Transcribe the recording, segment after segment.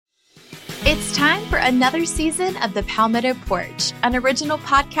It's time for another season of The Palmetto Porch, an original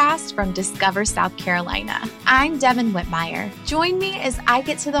podcast from Discover South Carolina. I'm Devin Whitmire. Join me as I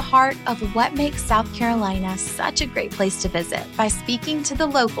get to the heart of what makes South Carolina such a great place to visit by speaking to the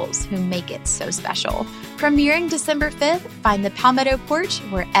locals who make it so special. Premiering December 5th, find The Palmetto Porch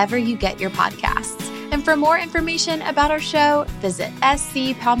wherever you get your podcasts. And for more information about our show, visit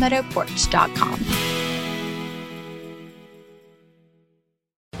scpalmettoporch.com.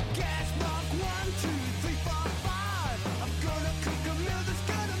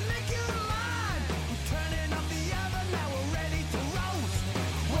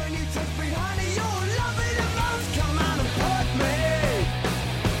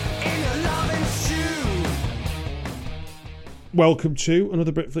 Welcome to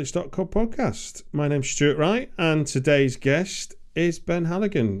another Britflix.com podcast. My name's Stuart Wright, and today's guest is Ben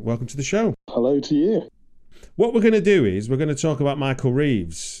Halligan. Welcome to the show. Hello to you. What we're going to do is we're going to talk about Michael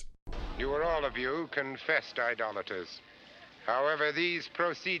Reeves. You are all of you confessed idolaters. However, these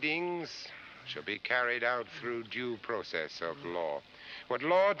proceedings shall be carried out through due process of law. What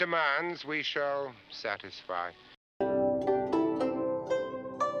law demands, we shall satisfy.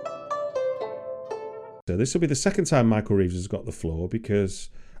 So this will be the second time Michael Reeves has got the floor, because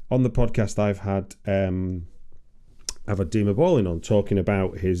on the podcast I've had Dima Ballin on talking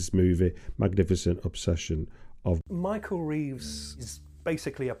about his movie Magnificent Obsession of... Michael Reeves is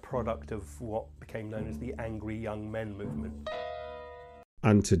basically a product of what became known as the angry young men movement.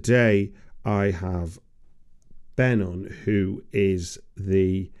 And today I have Ben on, who is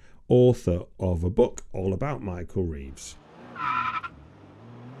the author of a book all about Michael Reeves.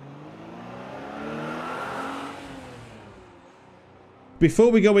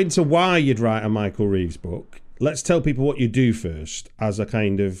 Before we go into why you'd write a Michael Reeves book, let's tell people what you do first as a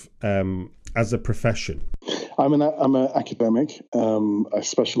kind of, as a profession. I'm an academic. I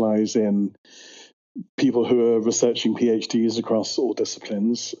specialise in people who are researching PhDs across all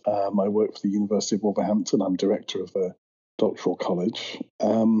disciplines. I work for the University of Wolverhampton. I'm director of a doctoral college.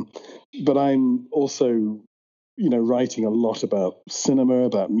 But I'm also, writing a lot about cinema,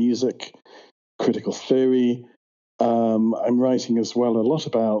 about music, critical theory. I'm writing as well a lot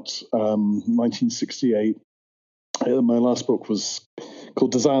about 1968. My last book was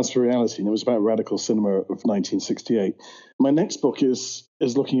called Desires for Reality, and it was about radical cinema of 1968. My next book is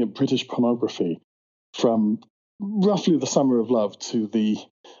looking at British pornography from roughly the Summer of Love to the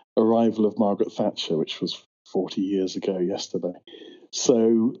arrival of Margaret Thatcher, which was 40 years ago yesterday.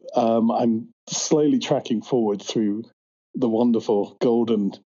 So I'm slowly tracking forward through the wonderful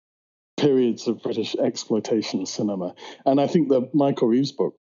golden periods of British exploitation cinema. And I think the Michael Reeves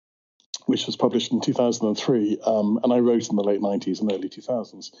book, which was published in 2003, and I wrote in the late 90s and early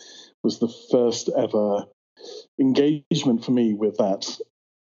 2000s, was the first ever engagement for me with that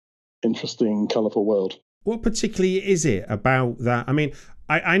interesting, colourful world. What particularly is it about that? I mean,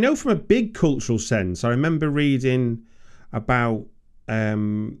 I know from a big cultural sense, I remember reading about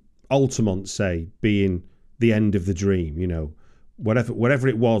Altamont, say, being the end of the dream, Whatever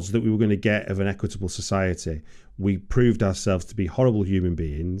it was that we were going to get of an equitable society, we proved ourselves to be horrible human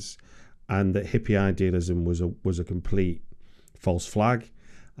beings, and that hippie idealism was a complete false flag,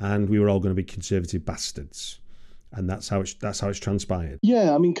 and we were all going to be conservative bastards, and that's how it's transpired.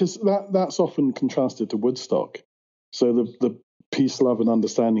 Yeah, I mean, because that's often contrasted to Woodstock. So the peace, love, and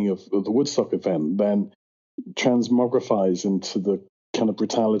understanding of the Woodstock event then transmogrifies into the kind of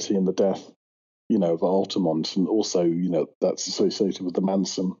brutality and the death of Altamont, and also, that's associated with the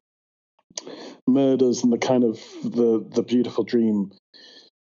Manson murders and the kind of the beautiful dream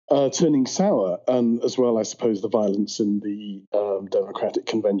turning sour, and as well, I suppose, the violence in the Democratic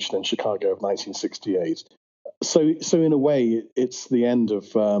Convention in Chicago of 1968. So in a way, it's the end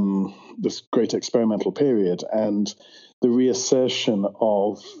of this great experimental period and the reassertion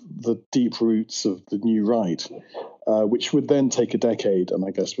of the deep roots of the new right, which would then take a decade, and I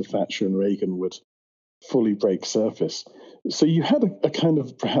guess with Thatcher and Reagan would fully break surface. So you had a kind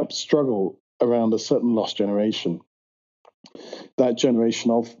of perhaps struggle around a certain lost generation, that generation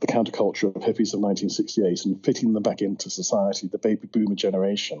of the counterculture of hippies of 1968, and fitting them back into society, the baby boomer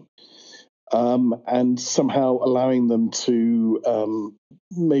generation, and somehow allowing them to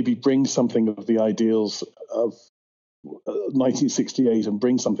maybe bring something of the ideals of 1968 and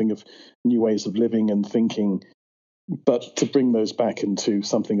bring something of new ways of living and thinking, but to bring those back into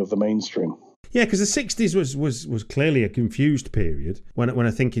something of the mainstream. Yeah, because the 60s was clearly a confused period. When I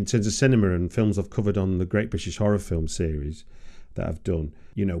think in terms of cinema and films I've covered on the Great British Horror Film series that I've done,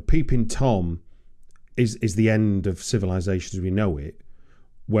 Peeping Tom is the end of civilization as we know it,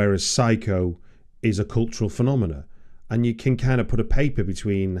 whereas Psycho is a cultural phenomena. and you can kind of put a paper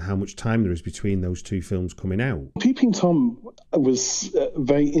between how much time there is between those two films coming out. Peeping Tom was a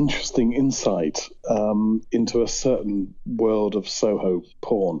very interesting insight into a certain world of Soho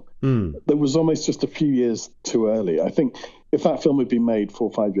porn that was almost just a few years too early. I think if that film had been made 4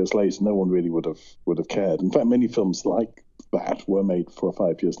 or 5 years later, no one really would have cared. In fact, many films like that were made 4 or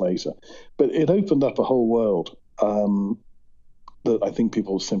 5 years later. But it opened up a whole world that I think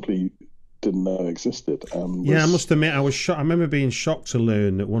people simply didn't know existed. I must admit, I was shocked. I remember being shocked to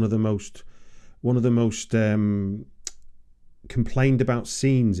learn that one of the most complained about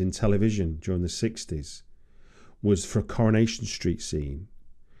scenes in television during the 60s was for a Coronation Street scene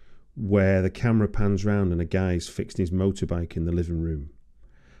where the camera pans round and a guy's fixing his motorbike in the living room.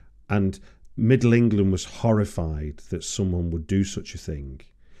 And Middle England was horrified that someone would do such a thing.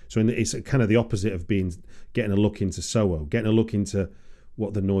 So it's kind of the opposite of getting a look into Soho, getting a look into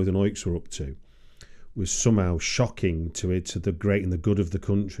what the Northern Oaks were up to, was somehow shocking to the great and the good of the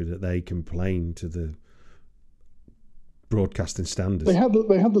country that they complained to the broadcasting standards. They had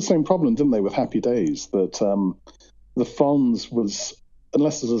the same problem, didn't they, with Happy Days, that the Fonz was,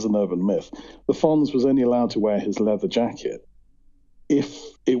 unless this is an urban myth, the Fonz was only allowed to wear his leather jacket if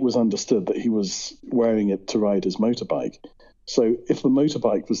it was understood that he was wearing it to ride his motorbike. So if the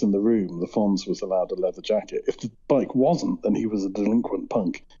motorbike was in the room, the Fonz was allowed a leather jacket. If the bike wasn't, then he was a delinquent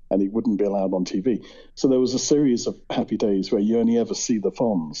punk and he wouldn't be allowed on TV. So there was a series of Happy Days where you only ever see the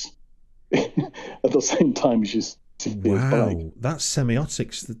Fonz at the same time as you see his bike. Wow, that's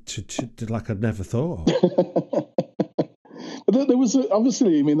semiotics to like I'd never thought. But there was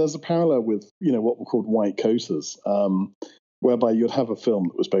obviously, there's a parallel with, what were called white coaters, whereby you'd have a film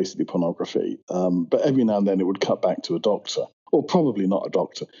that was basically pornography, but every now and then it would cut back to a doctor, or probably not a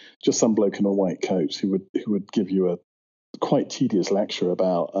doctor, just some bloke in a white coat who would give you a quite tedious lecture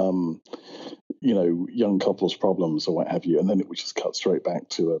about, young couples' problems or what have you, and then it would just cut straight back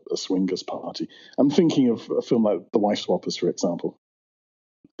to a swingers party. I'm thinking of a film like The Wife Swappers, for example.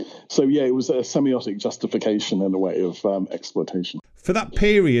 So, yeah, it was a semiotic justification in a way of exploitation. For that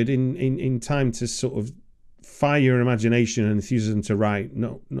period in time to sort of fire your imagination and enthusiasm to write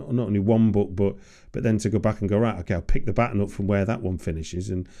not only one book, but then to go back and go, right, okay, I'll pick the baton up from where that one finishes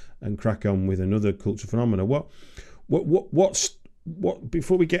and crack on with another cultural phenomenon. What's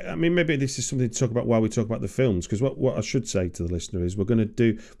before we get, maybe this is something to talk about while we talk about the films, because what I should say to the listener is we're going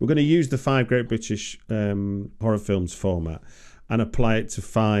to use the 5 Great British horror films format and apply it to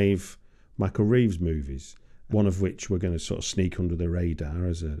 5 Michael Reeves movies, one of which we're going to sort of sneak under the radar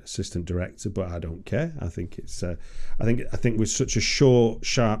as an assistant director, but I don't care. I think it's I think with such a short,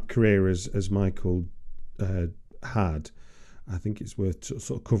 sharp career as Michael had, I think it's worth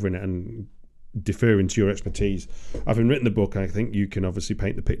sort of covering it and deferring to your expertise. Having written the book, I think you can obviously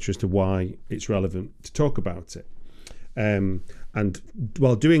paint the picture as to why it's relevant to talk about it. And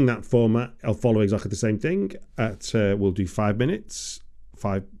while doing that format, I'll follow exactly the same thing. We'll do 5 minutes,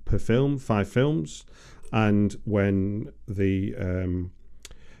 5 per film, 5 films. And when the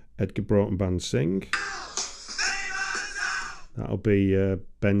Edgar Broughton band sing, that'll be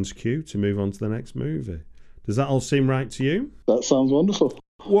Ben's cue to move on to the next movie. Does that all seem right to you? That sounds wonderful.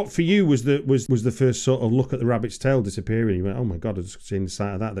 What for you was the first sort of look at the rabbit's tail disappearing? You went, oh my God, I've just seen the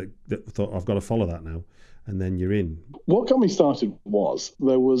sight of that thought I've got to follow that now. And then you're in. What got me started was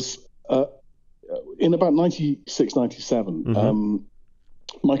there was, in about 96, 97,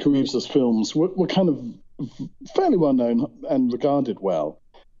 Michael Reeves' films were kind of fairly well known and regarded well,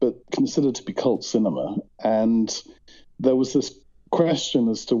 but considered to be cult cinema. And there was this question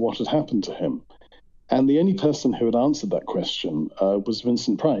as to what had happened to him. And the only person who had answered that question was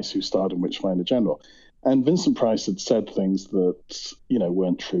Vincent Price, who starred in Witchfinder General. And Vincent Price had said things that,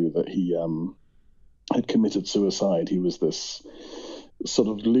 weren't true, that he had committed suicide. He was this sort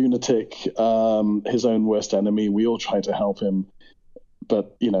of lunatic, his own worst enemy. We all tried to help him.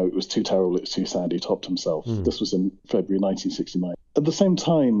 But, it was too terrible, it was too sad, he topped himself. This was in February 1969. At the same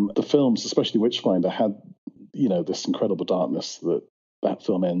time, the films, especially Witchfinder, had, this incredible darkness that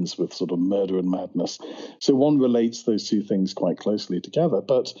film ends with sort of murder and madness. So one relates those two things quite closely together.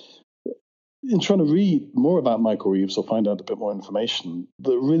 But in trying to read more about Michael Reeves or find out a bit more information,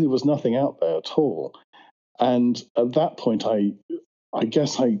 there really was nothing out there at all. And at that point, I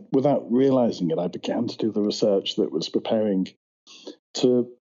guess without realizing it, I began to do the research that was preparing to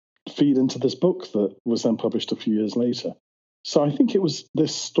feed into this book that was then published a few years later. So I think it was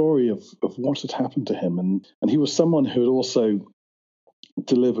this story of what had happened to him. And he was someone who had also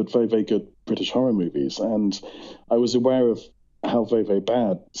delivered very, very good British horror movies. And I was aware of how very, very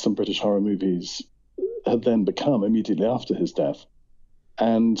bad some British horror movies had then become immediately after his death.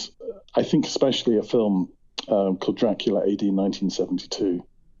 And I think especially a film called Dracula AD 1972.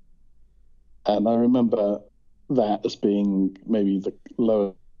 And I remember that as being maybe the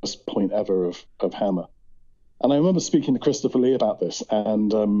lowest point ever of Hammer. And I remember speaking to Christopher Lee about this,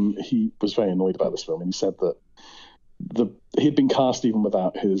 and he was very annoyed about this film, and he said that he'd been cast even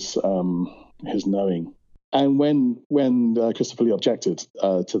without his knowing. And when Christopher Lee objected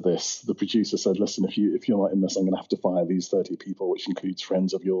to this, the producer said, "Listen, if you're not in this, I'm going to have to fire these 30 people, which includes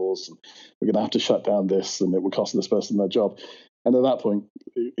friends of yours, and we're going to have to shut down this, and it will cost this person their job." And at that point,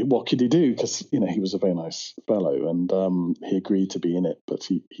 what could he do? Because he was a very nice fellow, and he agreed to be in it, but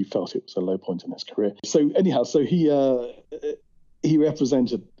he felt it was a low point in his career. So anyhow, he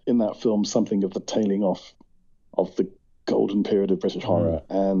represented in that film something of the tailing off of the golden period of British horror,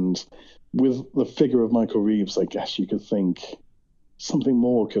 and with the figure of Michael Reeves, I guess you could think something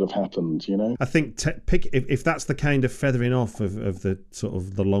more could have happened, I think if that's the kind of feathering off of the sort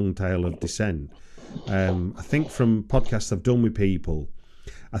of the long tail of Descent, I think from podcasts I've done with people,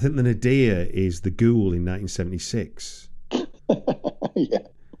 I think the nadir is the Ghoul in 1976. Yeah.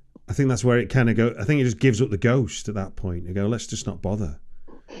 I think that's where it kind of goes. I think it just gives up the ghost at that point. You go, let's just not bother.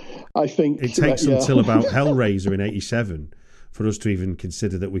 I think it takes until about Hellraiser in 87 for us to even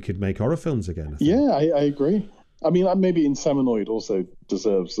consider that we could make horror films again. I agree. I mean, maybe Inseminoid also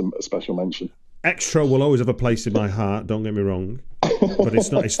deserves a special mention. Extra will always have a place in my heart, don't get me wrong, but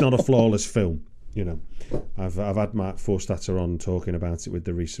it's not a flawless film. I've had Mark Forstatter on talking about it with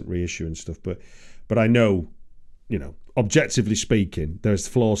the recent reissue and stuff, but I know, objectively speaking, there's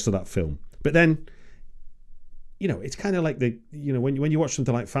flaws to that film. But then, it's kind of like when you watch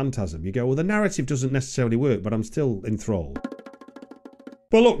something like Phantasm, you go, well, the narrative doesn't necessarily work, but I'm still enthralled.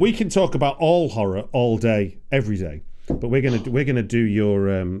 Well, look, we can talk about all horror all day, every day, but we're gonna do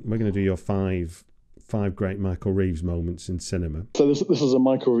your five great Michael Reeves moments in cinema. So this is a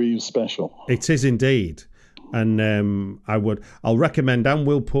Michael Reeves special. It is indeed, and I'll recommend, and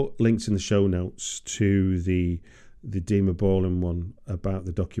we'll put links in the show notes to the Dima Ballin one about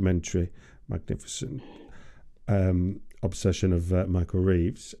the documentary Magnificent Obsession of Michael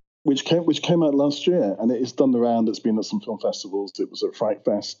Reeves, which came out last year, and it has done the round. It's been at some film festivals. It was at Fright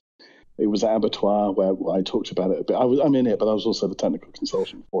Fest. It was at Abattoir, where I talked about it a bit. I'm in it, but I was also the technical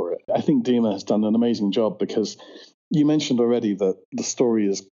consultant for it. I think Dima has done an amazing job, because you mentioned already that the story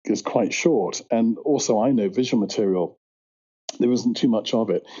is quite short, and also I know visual material, there isn't too much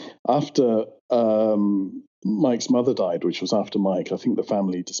of it. After Mike's mother died, which was after Mike, I think the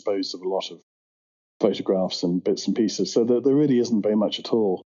family disposed of a lot of photographs and bits and pieces, so there really isn't very much at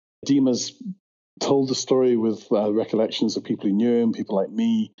all. Dima's told the story with recollections of people who knew him, people like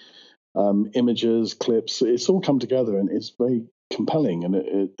me, images, clips. It's all come together, and it's very compelling, and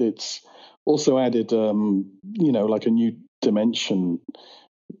it's also added, like a new dimension,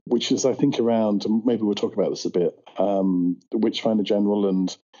 which is, I think, around, maybe we'll talk about this a bit, the Witchfinder General,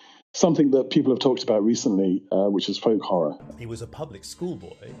 and something that people have talked about recently, which is folk horror. He was a public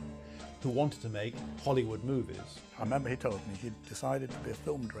schoolboy who wanted to make Hollywood movies. I remember he told me he'd decided to be a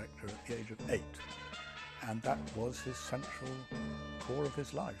film director at the age of 8, and that was his central core of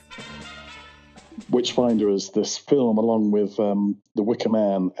his life. Witchfinder is this film, along with The Wicker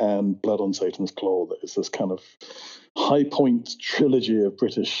Man and Blood on Satan's Claw, that is this kind of high point trilogy of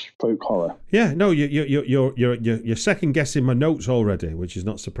British folk horror. Yeah, no, you're second guessing my notes already, which is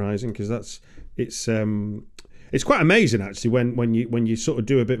not surprising, because it's quite amazing actually when you sort of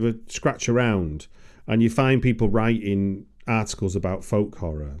do a bit of a scratch around and you find people writing articles about folk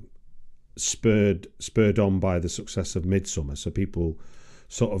horror spurred on by the success of Midsummer. So people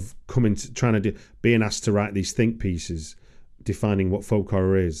sort of coming to being asked to write these think pieces defining what folk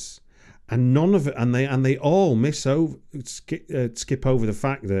horror is, and none of it, and they all skip over the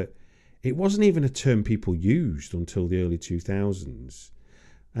fact that it wasn't even a term people used until the early 2000s.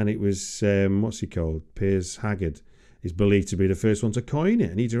 And it was, what's he called? Piers Haggard is believed to be the first one to coin it,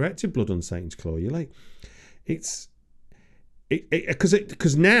 and he directed Blood on Satan's Claw. You're like, because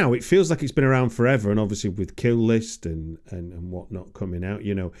now it feels like it's been around forever, and obviously with Kill List and whatnot coming out,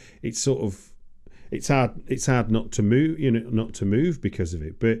 it's sort of, it's hard not to move because of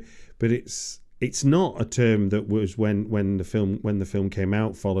it. But it's not a term that was when the film came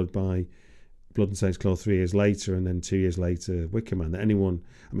out, followed by Blood and Satan's Claw 3 years later, and then 2 years later Wicker Man. That anyone,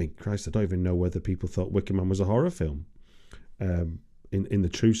 I mean, Christ, I don't even know whether people thought Wicker Man was a horror film in the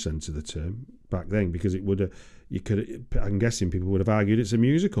true sense of the term back then, because it would I'm guessing people would have argued it's a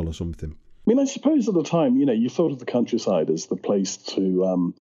musical or something. I mean, I suppose at the time, you thought of the countryside as the place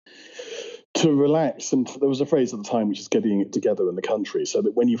to relax, and there was a phrase at the time which is getting it together in the country, so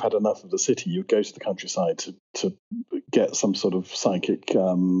that when you've had enough of the city, you go to the countryside to get some sort of psychic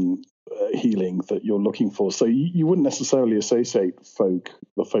healing that you're looking for. So you wouldn't necessarily associate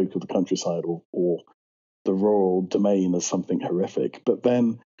the folk of the countryside or the rural domain as something horrific. But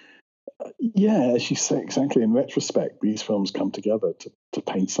then, as you say, exactly, in retrospect, these films come together to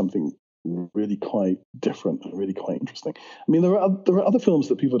paint something really quite different and really quite interesting. I mean, there are other films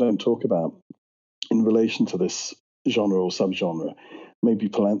that people don't talk about in relation to this genre or subgenre. Maybe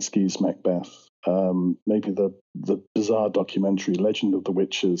Polanski's Macbeth, maybe the bizarre documentary Legend of the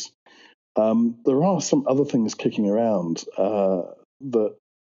Witches. There are some other things kicking around that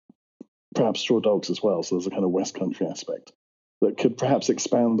perhaps Straw Dogs as well. So there's a kind of West Country aspect that could perhaps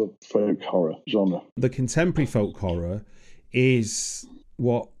expand the folk horror genre. The contemporary folk horror is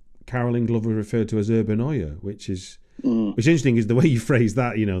what Carolyn Glover referred to as urbanoia, which is interesting, is the way you phrase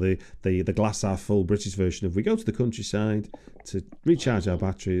that. You know, the glass half full British version of we go to the countryside to recharge our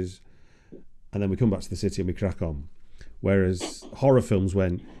batteries, and then we come back to the city and we crack on. Whereas horror films,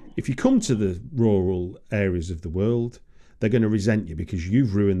 if you come to the rural areas of the world, they're going to resent you because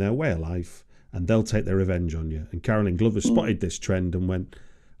you've ruined their way of life, and they'll take their revenge on you. And Carolyn Glover spotted this trend and went,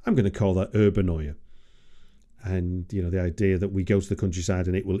 I'm going to call that urbanoia. And, you know, the idea that we go to the countryside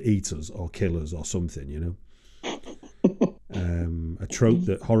and it will eat us or kill us or something, you know. A trope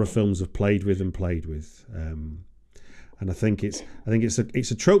that horror films have played with. And I think it's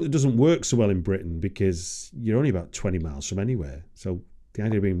a trope that doesn't work so well in Britain because you're only about 20 miles from anywhere. So the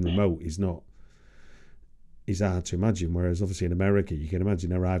idea of being remote is hard to imagine. Whereas obviously in America, you can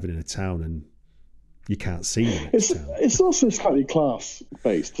imagine arriving in a town and you can't see the next town. It's also slightly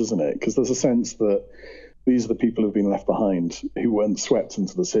class-based, isn't it? Because there's a sense that these are the people who've been left behind, who weren't swept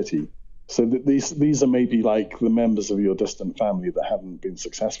into the city. So these are maybe like the members of your distant family that haven't been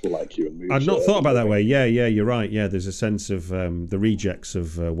successful like you. And moved. I'd not thought about that way. Yeah, you're right. Yeah, there's a sense of the rejects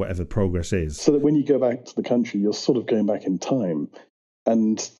of whatever progress is. So that when you go back to the country, you're sort of going back in time.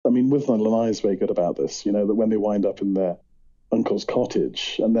 And I mean, Withnell and I is very good about this. You know, that when they wind up in their uncle's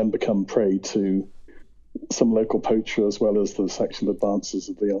cottage and then become prey to some local poacher as well as the sexual advances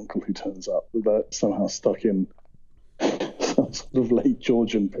of the uncle who turns up, they're somehow stuck in some sort of late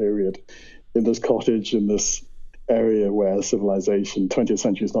Georgian period in this cottage in this area where civilization, 20th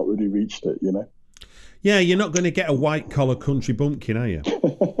century, has not really reached it, you know? Yeah, you're not going to get a white-collar country bumpkin, are you?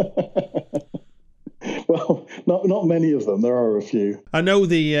 Well, not many of them. There are a few. I know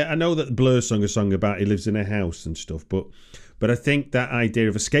that Blur sung a song about he lives in a house and stuff, but I think that idea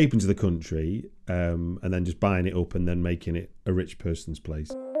of escaping to the country and then just buying it up and then making it a rich person's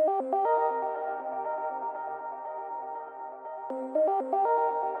place.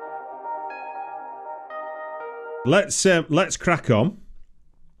 Let's crack on,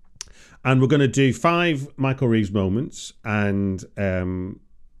 and we're going to do 5 Michael Reeves moments, and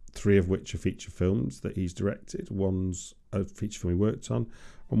 3 of which are feature films that he's directed. One's a feature film he worked on,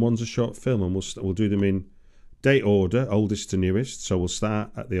 and one's a short film, and we'll do them in date order, oldest to newest. So we'll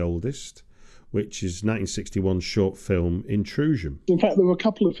start at the oldest, which is 1961 short film Intrusion. In fact, there were a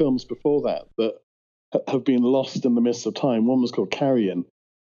couple of films before that have been lost in the mists of time. One was called Carrion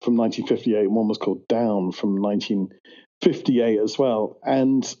from 1958, and one was called Down from 1958 as well.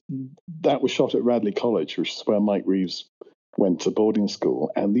 And that was shot at Radley College, which is where Mike Reeves went to boarding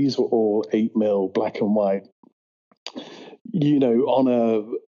school. And these were all 8mm black and white, you know,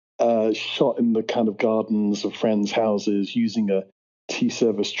 on a shot in the kind of gardens of friends' houses, using a tea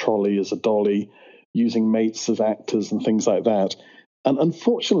service trolley as a dolly, using mates as actors and things like that. And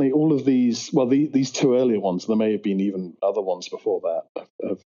unfortunately, all of these, well, these 2 earlier ones, there may have been even other ones before that,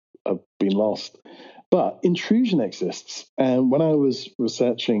 have been lost. But Intrusion exists. And when I was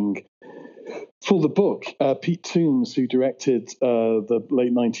researching for the book, Pete Toombs, who directed the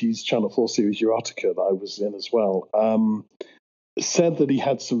late 90s Channel 4 series Erotica that I was in as well, said that he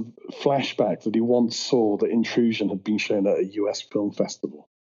had some flashback that he once saw that Intrusion had been shown at a US film festival.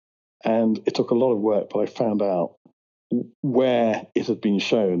 And it took a lot of work, but I found out where it had been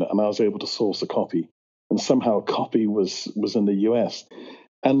shown, and I was able to source a copy. And somehow a copy was in the US.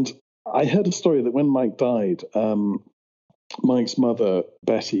 And I heard a story that when Mike died, Mike's mother,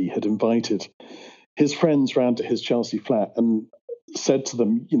 Betty, had invited his friends round to his Chelsea flat and said to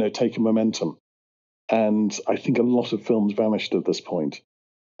them, you know, take a momentum. And I think a lot of films vanished at this point.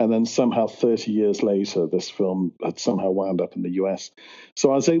 And then somehow 30 years later, this film had somehow wound up in the US.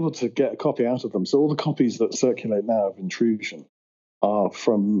 So I was able to get a copy out of them. So all the copies that circulate now of Intrusion are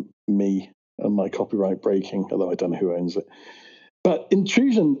from me and my copyright breaking, although I don't know who owns it. But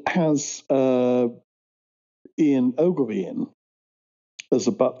Intrusion has Ian Ogilvy in as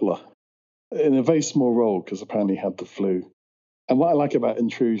a butler in a very small role because apparently he had the flu. And what I like about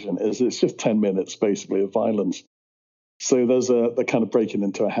Intrusion is it's just 10 minutes basically of violence. So they're kind of breaking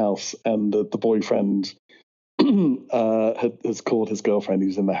into a house, and the boyfriend has called his girlfriend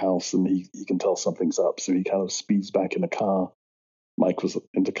who's in the house, and he can tell something's up. So he kind of speeds back in a car. Mike was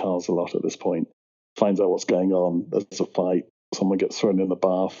into cars a lot at this point. Finds out what's going on. There's a fight. Someone gets thrown in the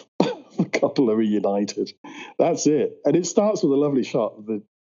bath. The couple are reunited. That's it. And it starts with a lovely shot of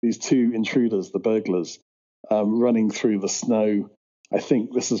these two intruders, the burglars, running through the snow. I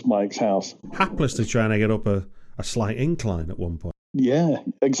think this is Mike's house. Haplessly trying to get up a slight incline at one point. Yeah,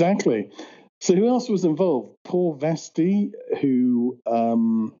 exactly. So who else was involved? Paul Vesti, who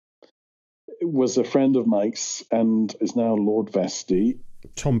was a friend of Mike's and is now Lord Vesti.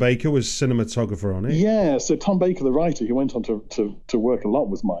 Tom Baker was cinematographer on it. Yeah, so Tom Baker, the writer, who went on to work a lot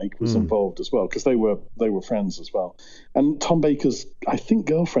with Mike, was involved as well, because they were friends as well. And Tom Baker's, I think,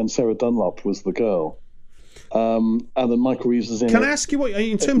 girlfriend, Sarah Dunlop, was the girl. And then Michael Reeves was in. Can I ask you what,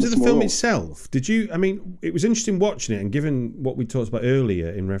 in terms of the film itself, it was interesting watching it, and given what we talked about earlier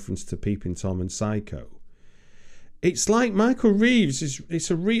in reference to Peeping Tom and Psycho, it's like Michael Reeves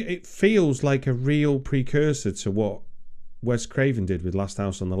it feels like a real precursor to what Wes Craven did with Last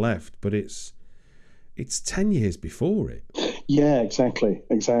House on the Left, but it's 10 years before it. Yeah, exactly.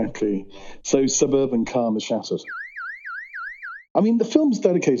 So suburban calm is shattered. I mean, the film's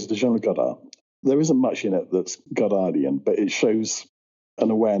dedicated to Jean-Luc Godard. There isn't much in it that's Godardian, but it shows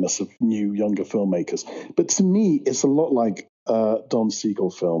an awareness of new, younger filmmakers. But to me, it's a lot like Don Siegel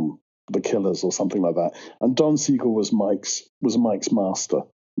film, The Killers or something like that. And Don Siegel was Mike's master.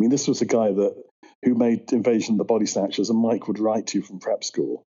 I mean, this was a guy who made Invasion of the Body Snatchers, and Mike would write to from prep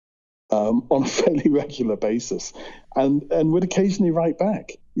school on a fairly regular basis, and would occasionally write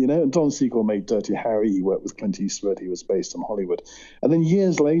back. And Don Siegel made Dirty Harry. He worked with Clint Eastwood. He was based in Hollywood. And then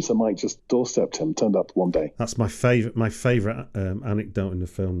years later, Mike just doorstepped him, turned up one day. That's my favourite anecdote in the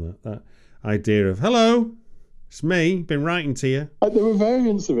film, that idea of, hello, it's me, been writing to you. There were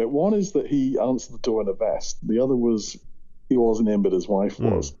variants of it. One is that he answered the door in a vest. The other was he wasn't in, but his wife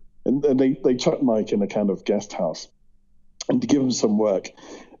was. And they chucked Mike in a kind of guest house. And to give him some work,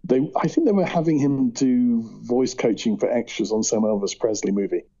 I think they were having him do voice coaching for extras on some Elvis Presley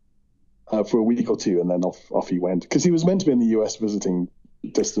movie for a week or two, and then off he went. Because he was meant to be in the US visiting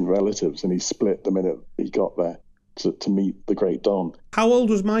distant relatives, and he split the minute he got there to meet the great Don. How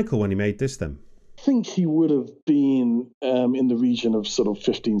old was Michael when he made this then? I think he would have been in the region of sort of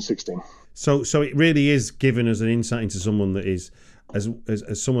 15, 16. So it really is giving us an insight into someone that is,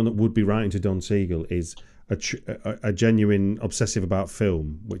 as someone that would be writing to Don Siegel, is a genuine obsessive about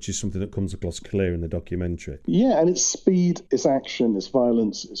film, which is something that comes across clear in the documentary. Yeah, and it's speed, it's action, it's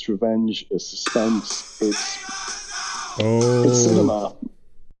violence, it's revenge, it's suspense, it's cinema.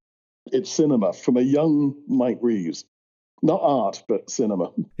 It's cinema from a young Mike Reeves. Not art, but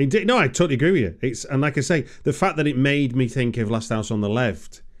cinema. Indeed, no, I totally agree with you. And like I say, the fact that it made me think of Last House on the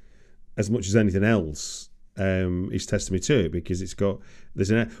Left as much as anything else is testimony to it, because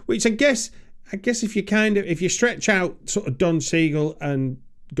which I guess if you stretch out sort of Don Siegel and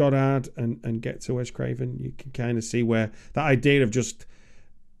Godard and get to Wes Craven, you can kind of see where that idea of just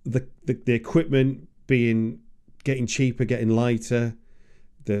the equipment getting cheaper, getting lighter,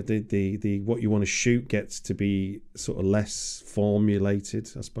 the what you want to shoot gets to be sort of less formulated,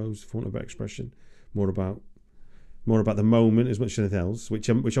 I suppose, for want of a better expression, more about the moment as much as anything else, which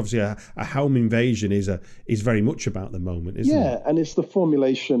obviously a home invasion is very much about the moment, isn't it? Yeah, and it's the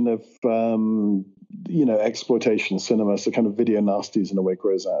formulation of exploitation cinema, so kind of video nasties in a way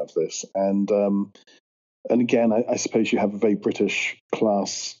grows out of this. And again, I suppose you have a very British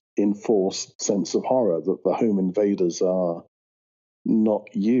class enforced sense of horror, that the home invaders are not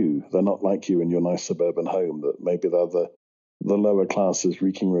you. They're not like you in your nice suburban home, that maybe they're the lower classes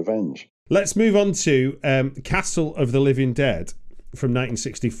wreaking revenge. Let's move on to Castle of the Living Dead from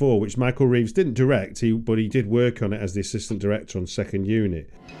 1964, which Michael Reeves didn't direct, but he did work on it as the assistant director on Second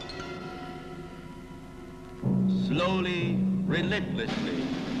Unit. Slowly, relentlessly,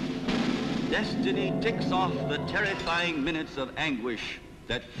 destiny ticks off the terrifying minutes of anguish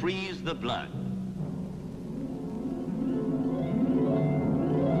that freeze the blood.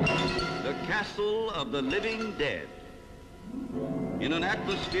 The Castle of the Living Dead. In an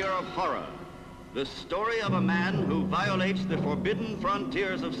atmosphere of horror, the story of a man who violates the forbidden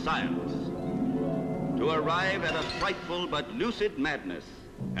frontiers of science to arrive at a frightful but lucid madness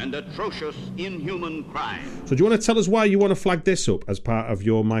and atrocious inhuman crime. So do you want to tell us why you want to flag this up as part of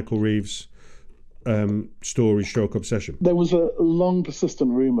your Michael Reeves story stroke obsession? There was a long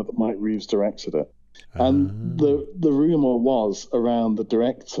persistent rumour that Mike Reeves directed it. And the rumor was around the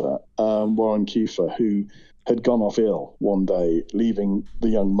director, Warren Kiefer, who had gone off ill one day, leaving the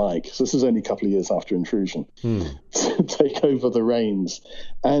young Mike. So this is only a couple of years after Intrusion, to take over the reins.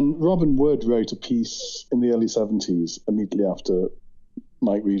 And Robin Wood wrote a piece in the early 70s, immediately after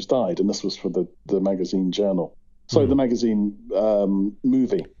Mike Reeves died, and this was for the magazine Journal. Sorry, the magazine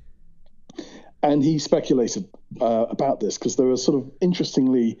movie. And he speculated about this because there were sort of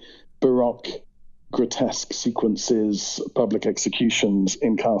interestingly Baroque, grotesque sequences, public executions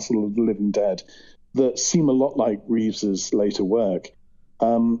in Castle of the Living Dead that seem a lot like Reeves's later work.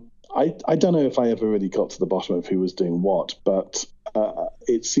 I don't know if I ever really got to the bottom of who was doing what, but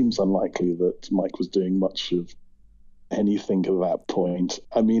it seems unlikely that Mike was doing much of anything at that point.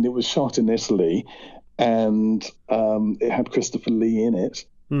 I mean, it was shot in Italy, and it had Christopher Lee in it.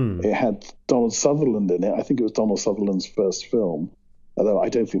 It had Donald Sutherland in it. I think it was Donald Sutherland's first film, although I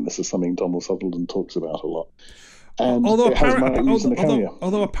don't think this is something Donald Sutherland talks about a lot. And although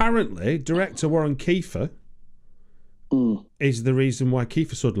although apparently director Warren Kiefer is the reason why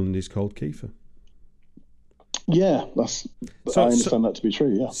Kiefer Sutherland is called Kiefer. Yeah, I understand that to be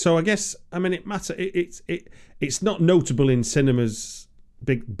true. Yeah. So I guess it matter. It's not notable in cinemas,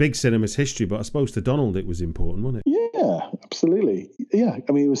 big cinemas history, but I suppose to Donald it was important, wasn't it? Yeah, absolutely. Yeah,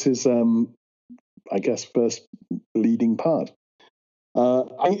 I mean it was his, I guess, first leading part.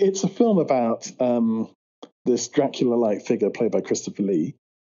 It's a film about this Dracula-like figure played by Christopher Lee,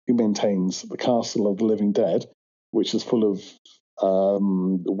 who maintains the Castle of the Living Dead, which is full of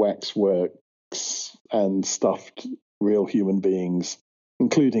waxworks and stuffed real human beings,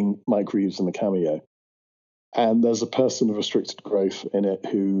 including Mike Reeves in the cameo. And there's a person of restricted growth in it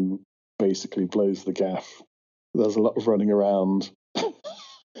who basically blows the gaff. There's a lot of running around.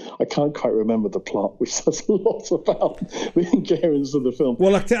 I can't quite remember the plot, which says a lot about the incoherence of the film.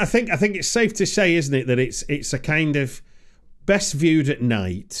 Well, I think it's safe to say, isn't it, that it's a kind of best viewed at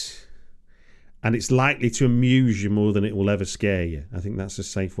night, and it's likely to amuse you more than it will ever scare you. I think that's a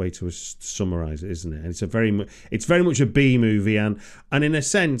safe way to summarise it, isn't it? And it's very much a B movie, and in a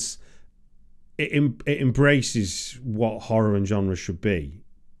sense, it embraces what horror and genre should be.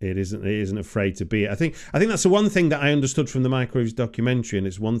 It isn't afraid to be it. I think that's the one thing that I understood from the Mike Reeves documentary, and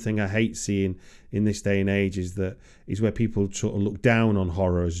it's one thing I hate seeing in this day and age is where people sort of look down on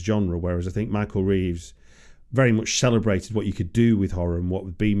horror as genre, whereas I think Michael Reeves very much celebrated what you could do with horror and what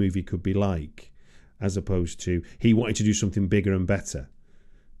the B movie could be like, as opposed to he wanted to do something bigger and better.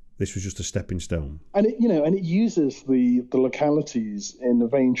 This was just a stepping stone. And it uses the localities in a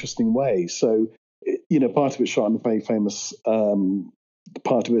very interesting way. So, part of it's shot in a very famous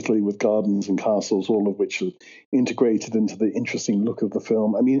part of Italy with gardens and castles, all of which are integrated into the interesting look of the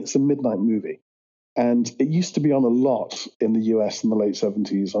film. I mean, it's a midnight movie, and it used to be on a lot in the US in the late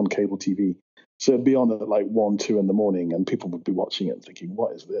 70s on cable TV. So it'd be on at like 1, 2 in the morning, and people would be watching it and thinking,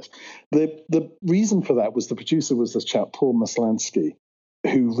 what is this? The reason for that was the producer was this chap, Paul Maslansky,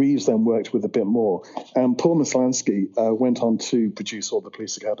 who Reeves then worked with a bit more. And Paul Maslansky went on to produce all the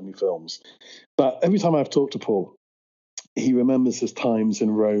Police Academy films. But every time I've talked to Paul, he remembers his times in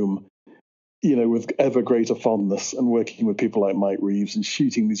Rome, with ever greater fondness, and working with people like Mike Reeves and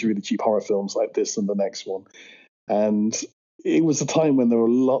shooting these really cheap horror films like this and the next one. And it was a time when there were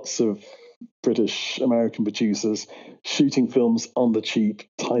lots of British American producers shooting films on the cheap,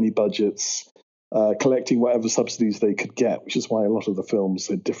 tiny budgets, collecting whatever subsidies they could get, which is why a lot of the films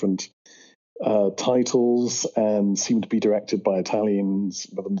had different titles and seemed to be directed by Italians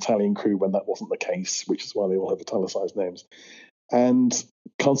with an Italian crew when that wasn't the case, which is why they all have italicized names. And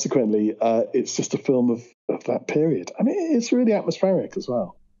consequently, it's just a film of that period. And it's really atmospheric as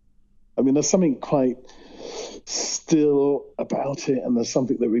well. I mean, there's something quite still about it, and there's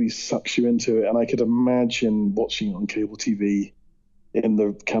something that really sucks you into it. And I could imagine watching it on cable TV in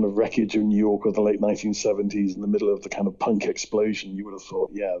the kind of wreckage of New York of the late 1970s in the middle of the kind of punk explosion. You would have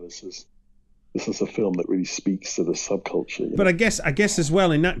thought, yeah, this is a film that really speaks to the subculture. But I guess as well,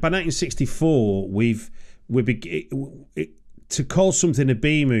 by 1964, to call something a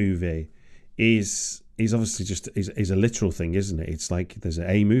B movie is obviously just is a literal thing, isn't it? It's like there's an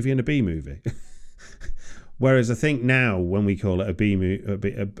A movie and a B movie. Whereas I think now when we call it a B movie,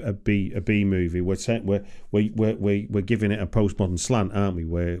 we're giving it a postmodern slant, aren't we?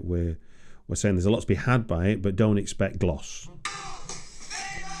 We're saying there's a lot to be had by it, but don't expect gloss.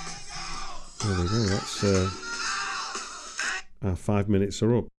 There we go. That's our 5 minutes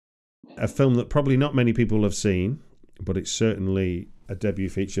are up. A film that probably not many people have seen, but it's certainly a debut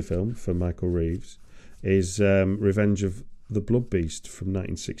feature film for Michael Reeves, is Revenge of the Blood Beast from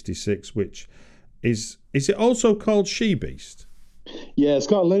 1966, which is it also called She Beast? Yeah, it's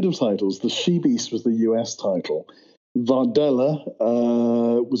got a load of titles. The She-Beast was the US title. Vardella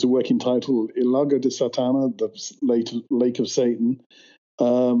was a working title. Ilaga de Satana, the Lake of Satan.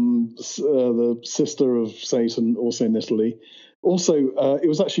 The Sister of Satan, also in Italy. Also, it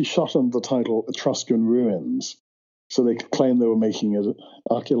was actually shot under the title Etruscan Ruins. So they claim they were making an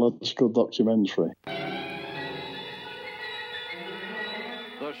archaeological documentary.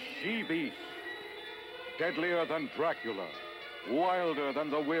 The She-Beast. Deadlier than Dracula. Wilder than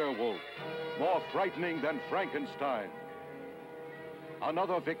the werewolf. More frightening than Frankenstein.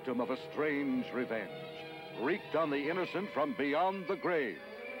 Another victim of a strange revenge. Wreaked on the innocent from beyond the grave.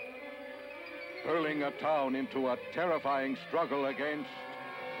 Hurling a town into a terrifying struggle against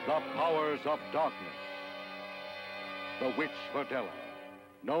the powers of darkness. The witch Verdella,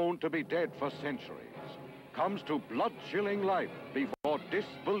 known to be dead for centuries, comes to blood-chilling life before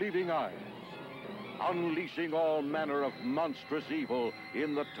disbelieving eyes, unleashing all manner of monstrous evil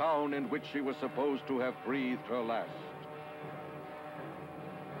in the town in which she was supposed to have breathed her last.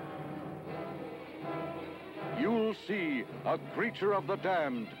 You'll see a creature of the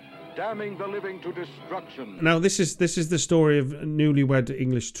damned, damning the living to destruction. Now, this is the story of a newlywed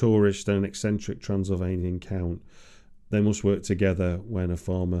English tourist and an eccentric Transylvanian count. They must work together when the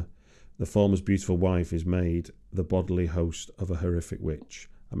former's beautiful wife is made the bodily host of a horrific witch.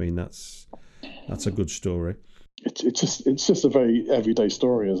 I mean, that's a good story. It's just a very everyday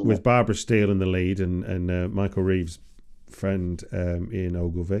story, isn't it? With Barbara Steele in the lead and Michael Reeves' friend Ian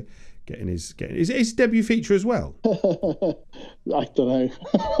Ogilvy getting his debut feature as well. I don't know.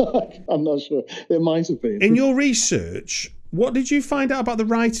 I'm not sure. It might have been. In your research, what did you find out about the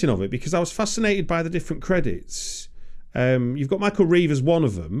writing of it? Because I was fascinated by the different credits. You've got Michael Reeves as one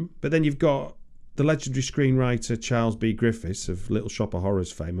of them, but then you've got the legendary screenwriter Charles B. Griffiths of Little Shop of Horrors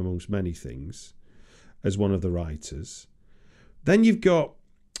fame, amongst many things, as one of the writers. Then you've got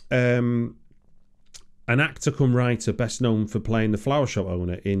an actor cum writer best known for playing the flower shop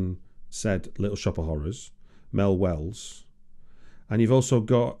owner in said Little Shop of Horrors, Mel Wells. And you've also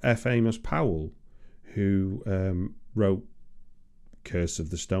got F. Amos Powell, who wrote Curse of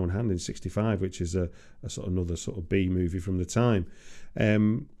the Stone Hand in 1965, which is a sort of another sort of B movie from the time.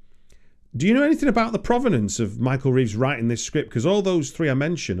 Do you know anything about the provenance of Michael Reeves writing this script? Because all those three I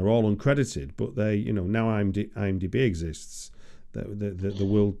mentioned are all uncredited, but they, now IMDb exists. The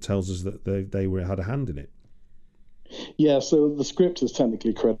world tells us that they had a hand in it. Yeah, so the script is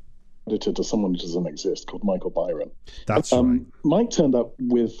technically credited to someone who doesn't exist, called Michael Byron. That's right. Mike turned up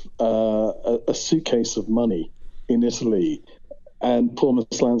with a suitcase of money in Italy, and Paul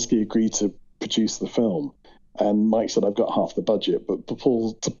Maslansky agreed to produce the film. And Mike said, I've got half the budget. But to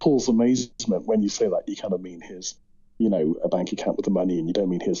Paul's amazement, when you say that, you kind of mean his, a bank account with the money, and you don't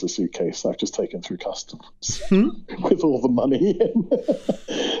mean here's the suitcase I've just taken through customs with all the money in.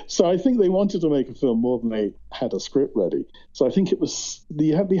 So I think they wanted to make a film more than they had a script ready. So I think it was,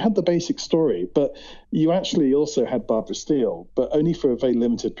 you had the basic story, but you actually also had Barbara Steele, but only for a very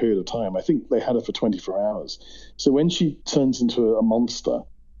limited period of time. I think they had her for 24 hours. So when she turns into a monster,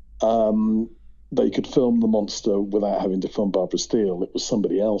 they could film the monster without having to film Barbara Steele. It was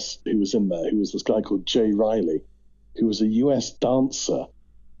somebody else who was in there, who was this guy called Jay Riley, who was a US dancer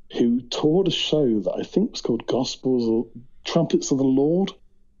who toured a show that I think was called Trumpets of the Lord,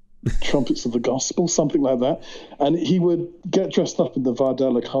 Trumpets of the Gospel, something like that. And he would get dressed up in the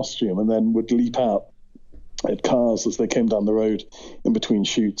Vardella costume and then would leap out at cars as they came down the road in between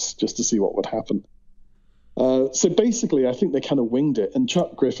shoots just to see what would happen. So basically, I think they kind of winged it. And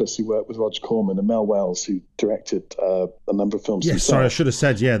Chuck Griffiths, who worked with Roger Corman, and Mel Wells, who directed a number of films. Yes, sorry, I should have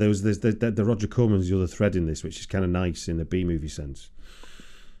said, there was the Roger Corman's the other thread in this, which is kind of nice in the B-movie sense.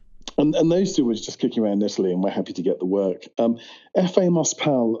 And those two were just kicking around Italy, and we're happy to get the work. F. Amos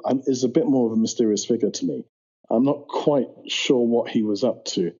Powell is a bit more of a mysterious figure to me. I'm not quite sure what he was up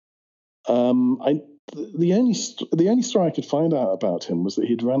to. The only story I could find out about him was that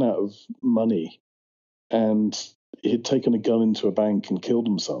he'd run out of money, and he'd taken a gun into a bank and killed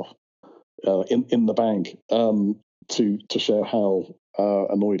himself in the bank to show how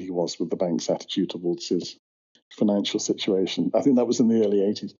annoyed he was with the bank's attitude towards his financial situation. I think that was in the early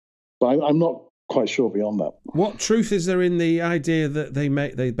 80s. But I'm not quite sure beyond that. What truth is there in the idea that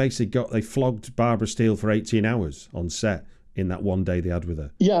they flogged Barbara Steele for 18 hours on set in that one day they had with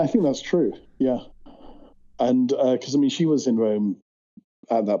her? Yeah, I think that's true. Yeah. And because, she was in Rome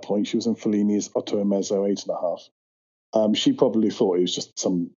at that point. She was in Fellini's Otto e Mezzo 8.5. She probably thought it was just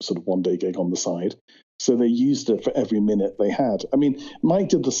some sort of one-day gig on the side. So they used it for every minute they had. I mean, Mike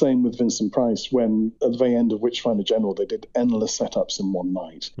did the same with Vincent Price when, at the very end of Witchfinder General, they did endless setups in one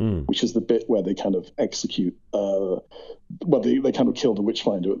night, which is the bit where they kind of execute, they kind of kill the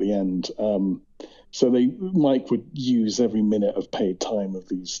Witchfinder at the end. So Mike would use every minute of paid time of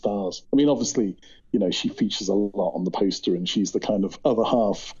these stars. I mean, obviously, she features a lot on the poster, and she's the kind of other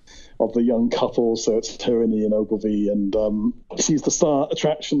half of the young couple. So it's Tyranny and Ogilvy, and she's the star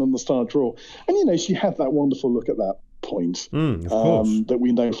attraction and the star draw. And, she had that wonderful look at that point that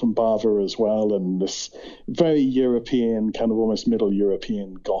we know from Bava as well, and this very European, kind of almost Middle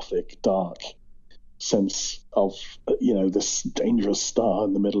European Gothic dark sense of this dangerous star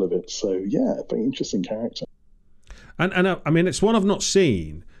in the middle of it. So yeah, very interesting character. And I mean, it's one I've not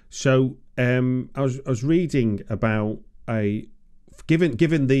seen. So I was reading about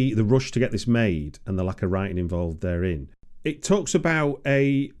given the rush to get this made and the lack of writing involved therein. It talks about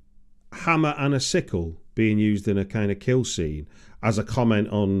a hammer and a sickle being used in a kind of kill scene as a comment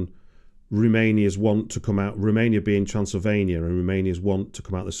on Romania's want to come out, Romania being Transylvania and Romania's want to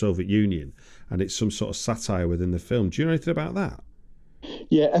come out of the Soviet Union, and it's some sort of satire within the film. Do you know anything about that?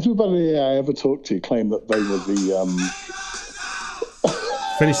 Yeah, everybody I ever talked to claimed that they were the...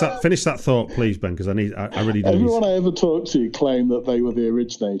 Finish that thought, please, Ben, because I really do. Everyone I ever talked to claimed that they were the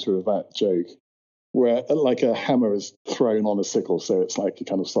originator of that joke, where like a hammer is thrown on a sickle, so it's like a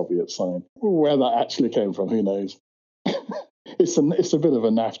kind of Soviet sign. Where that actually came from, who knows? It's a bit of a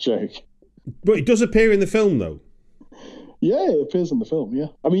naff joke. But it does appear in the film, though. Yeah, it appears in the film, yeah.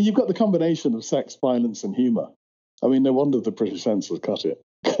 I mean, you've got the combination of sex, violence, and humour. I mean, no wonder the British censors cut it.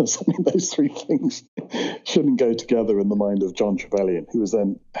 Because, I mean, those three things shouldn't go together in the mind of John Trevelyan, who was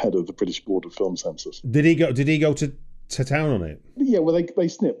then head of the British Board of Film Censors. Did he go to town on it? Yeah, well, they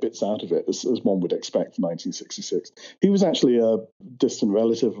snipped bits out of it, as one would expect in 1966. He was actually a distant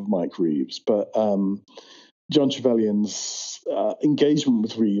relative of Mike Reeves, but John Trevelyan's engagement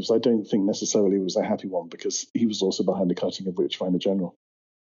with Reeves, I don't think necessarily was a happy one, because he was also behind the cutting of Witchfinder General.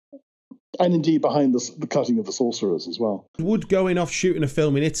 And indeed behind the cutting of The Sorcerers as well. Would going off shooting a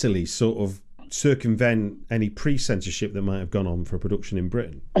film in Italy sort of circumvent any pre-censorship that might have gone on for a production in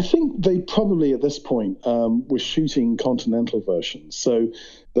Britain? I think they probably, at this point, were shooting continental versions. So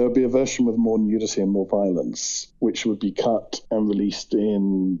there would be a version with more nudity and more violence, which would be cut and released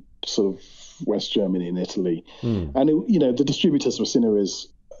in sort of West Germany and Italy. And, the distributors were Cineris,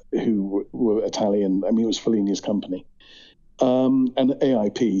 who were Italian. I mean, it was Fellini's company. And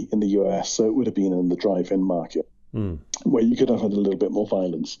AIP in the US, so it would have been in the drive-in market, where you could have had a little bit more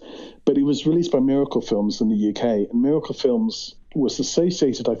violence. But it was released by Miracle Films in the UK, and Miracle Films was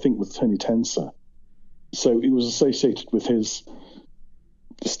associated, I think, with Tony Tenser. So it was associated with his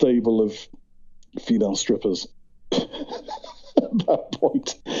stable of female strippers at that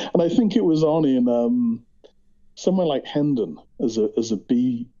point. And I think it was on in somewhere like Hendon as a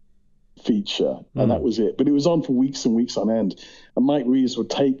B feature, and that was it. But it was on for weeks and weeks on end, and Mike Reeves would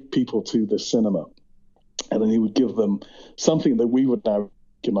take people to the cinema, and then he would give them something that we would now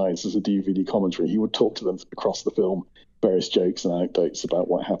recognize as a DVD commentary. He would talk to them across the film, various jokes and anecdotes about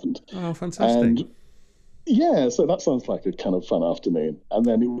what happened. Oh, fantastic. And yeah, so that sounds like a kind of fun afternoon. And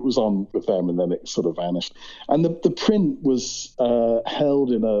then it was on with them, and then it sort of vanished. And the print was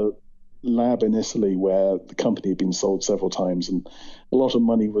held in a lab in Italy where the company had been sold several times, and a lot of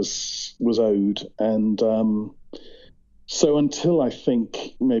money was owed. And so until I think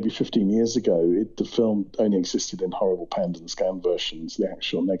maybe 15 years ago, the film only existed in horrible panned and scanned versions. The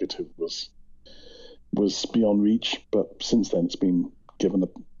actual negative was beyond reach, but since then it's been given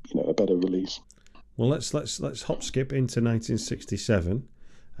a better release. Well, let's hop skip into 1967,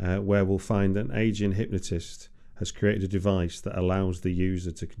 where we'll find an aging hypnotist has created a device that allows the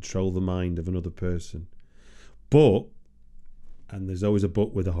user to control the mind of another person. But, and there's always a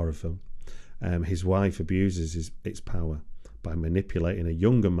but with a horror film, his wife abuses its power by manipulating a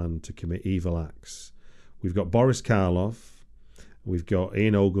younger man to commit evil acts. We've got Boris Karloff, we've got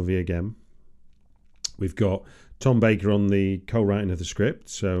Ian Ogilvy again, we've got Tom Baker on the co-writing of the script,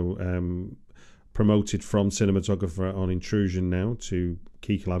 so promoted from cinematographer on Intrusion now to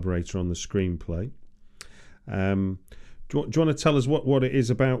key collaborator on the screenplay. Do you want to tell us what it is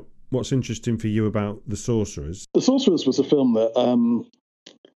about, what's interesting for you about The Sorcerers? The Sorcerers was a film that,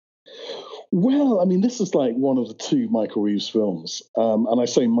 this is like one of the two Michael Reeves films. And I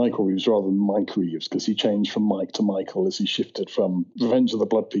say Michael Reeves rather than Mike Reeves, because he changed from Mike to Michael as he shifted from Revenge of the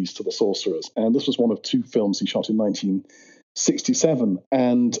Blood Feast to The Sorcerers. And this was one of two films he shot in 1967.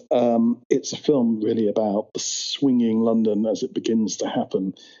 And it's a film really about the swinging London as it begins to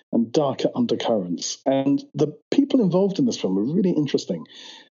happen, and darker undercurrents. And the people involved in this film are really interesting.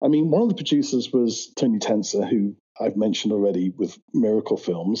 I mean, one of the producers was Tony Tenser, who I've mentioned already with Miracle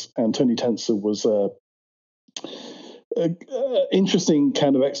Films. And Tony Tenser was a interesting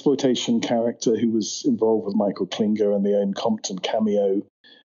kind of exploitation character who was involved with Michael Klinger and the own Compton cameo.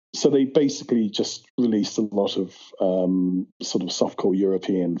 So they basically just released a lot of sort of softcore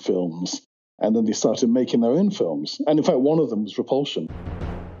European films, and then they started making their own films. And in fact, one of them was Repulsion.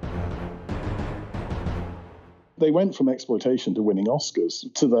 They went from exploitation to winning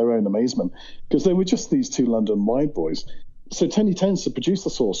Oscars, to their own amazement, because they were just these two London wide boys. So Tony Tenser produced The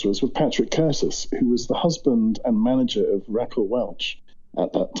Sorcerers with Patrick Curtis, who was the husband and manager of Raquel Welch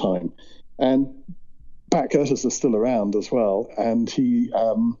at that time. And Pat Curtis is still around as well. And he,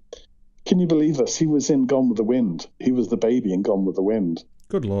 can you believe this? He was in Gone with the Wind. He was the baby in Gone with the Wind.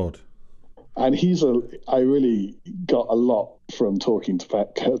 Good Lord. And I really got a lot from talking to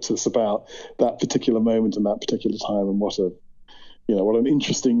Pat Curtis about that particular moment and that particular time, and what an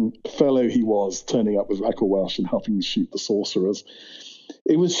interesting fellow he was, turning up with Raquel Welch and helping shoot The Sorcerers.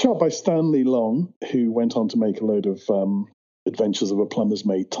 It was shot by Stanley Long, who went on to make a load of Adventures of a Plumber's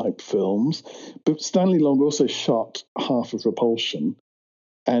Mate type films. But Stanley Long also shot half of Repulsion,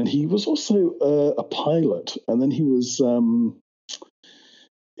 and he was also a pilot. And then he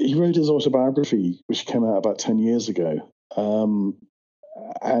wrote his autobiography, which came out about 10 years ago.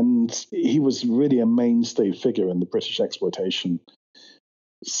 And he was really a mainstay figure in the British exploitation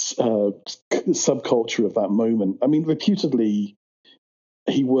subculture of that moment. I mean, reputedly,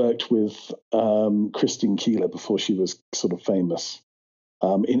 he worked with Christine Keeler before she was sort of famous,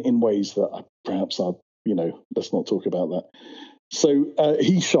 in ways that perhaps let's not talk about that. So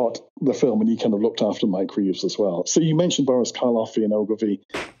he shot the film, and he kind of looked after Mike Reeves as well. So you mentioned Boris Karloff in Ogilvy.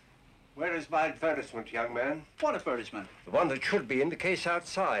 Where is my advertisement, young man? What advertisement? The one that should be in the case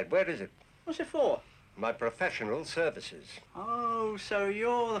outside. Where is it? What's it for? My professional services. Oh, so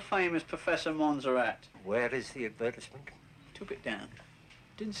you're the famous Professor Montserrat. Where is the advertisement? Took it down.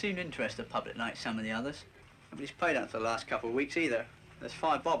 Didn't seem to interest the public like some of the others. Nobody's paid out for the last couple of weeks either. There's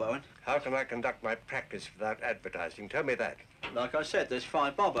 5 bob, Owen. How can I conduct my practice without advertising? Tell me that. Like I said, there's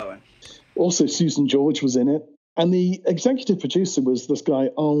 5 bob, Owen. Also, Susan George was in it. And the executive producer was this guy,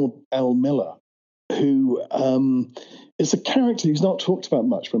 Arnold L. Miller, who is a character who's not talked about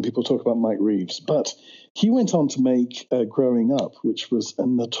much when people talk about Mike Reeves. But he went on to make Growing Up, which was a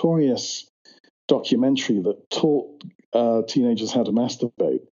notorious documentary that taught teenagers how to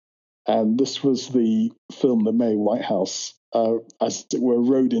masturbate. And this was the film that Mae Whitehouse, as it were,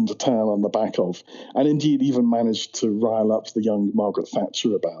 rode into town on the back of, and indeed even managed to rile up the young Margaret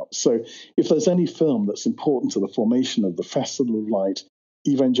Thatcher about. So if there's any film that's important to the formation of the Festival of Light,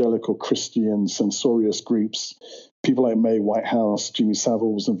 evangelical Christian censorious groups, people like Mae Whitehouse, Jimmy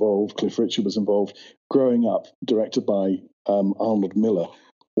Savile was involved, Cliff Richard was involved, Growing Up, directed by Arnold Miller,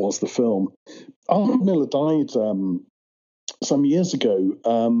 was the film. Arnold Miller died some years ago,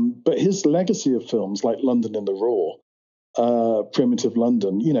 but his legacy of films like London in the Raw, Primitive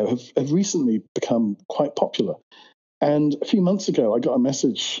London, have recently become quite popular. And a few months ago, I got a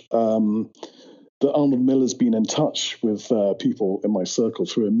message that Arnold Miller's been in touch with people in my circle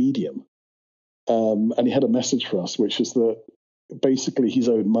through a medium. And he had a message for us, which is that basically he's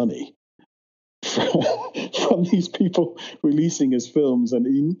owed money from these people releasing his films, and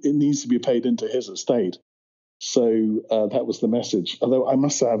it needs to be paid into his estate. So that was the message. Although I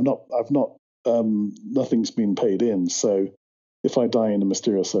must say, nothing's been paid in. So if I die in a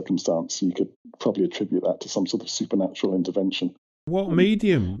mysterious circumstance, you could probably attribute that to some sort of supernatural intervention. What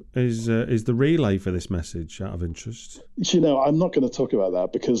medium is the relay for this message, out of interest? I'm not going to talk about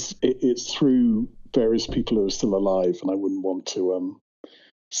that because it's through various people who are still alive, and I wouldn't want to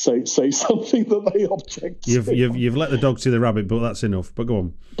say something that they object to. You've let the dog see the rabbit, but that's enough. But go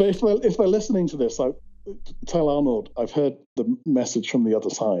on. But if they're listening to this, tell Arnold I've heard the message from the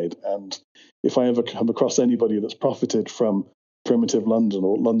other side, and if I ever come across anybody that's profited from Primitive London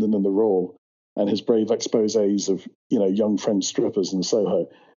or London in the Raw and his brave exposés of young French strippers in Soho,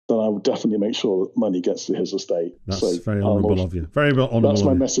 then I would definitely make sure that money gets to his estate. That's very honourable of you. Very honourable. That's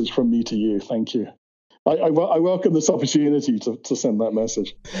my message from me to you. Thank you. I welcome this opportunity to send that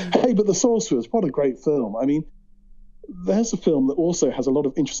message. Hey, but The Sorcerers, what a great film. I mean, there's a film that also has a lot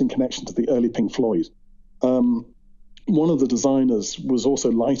of interesting connection to the early Pink Floyd. One of the designers was also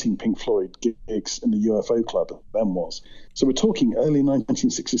lighting Pink Floyd gigs in the UFO Club, then was. So we're talking early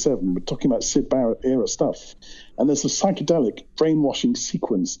 1967. We're talking about Syd Barrett era stuff. And there's a psychedelic brainwashing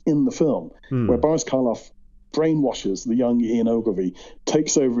sequence in the film where Boris Karloff brainwashes the young Ian Ogilvy,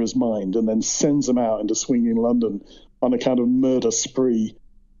 takes over his mind, and then sends him out into swinging London on a kind of murder spree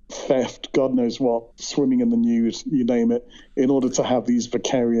theft, God knows what, swimming in the nude, you name it, in order to have these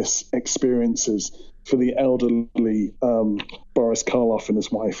vicarious experiences for the elderly Boris Karloff and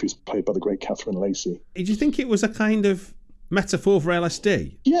his wife, who's played by the great Catherine Lacey. Did you think it was a kind of metaphor for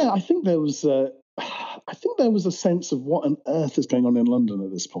LSD? Yeah, I think there was a sense of what on earth is going on in London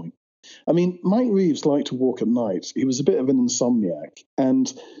at this point. I mean, Mike Reeves liked to walk at night. He was a bit of an insomniac,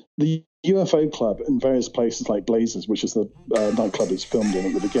 and the UFO Club in various places like Blazers, which is the nightclub it's filmed in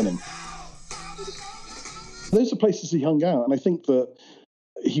at the beginning, those are places he hung out. And I think that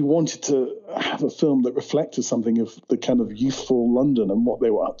he wanted to have a film that reflected something of the kind of youthful London and what they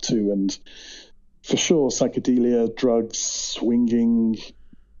were up to. And for sure, psychedelia, drugs, swinging.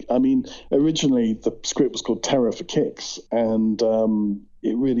 I mean, originally the script was called Terror for Kicks, and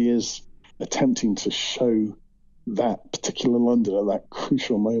it really is attempting to show that particular London at that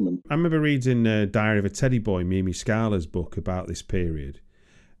crucial moment. I remember reading Diary of a Teddy Boy, Mimi Scala's book about this period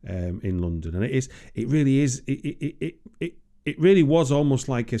in London, and it really was almost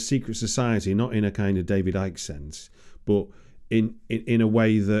like a secret society, not in a kind of David Icke sense, but in a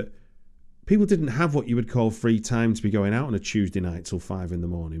way that people didn't have what you would call free time to be going out on a Tuesday night till 5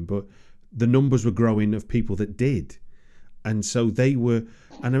 a.m, but the numbers were growing of people that did. And so they were,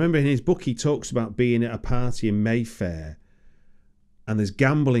 and I remember in his book he talks about being at a party in Mayfair and there's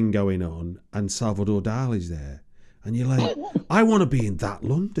gambling going on and Salvador Dali's there. And you're like, I want to be in that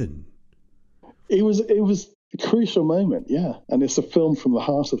London. It was a crucial moment, yeah. And it's a film from the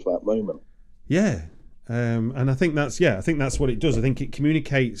heart of that moment. Yeah. And I think that's what it does. I think it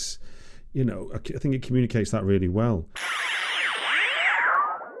communicates, I think it communicates that really well.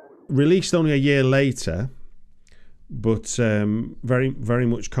 Released only a year later, but very, very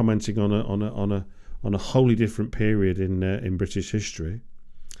much commenting on a wholly different period in British history,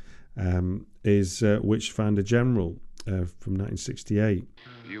 is Witchfinder General from 1968.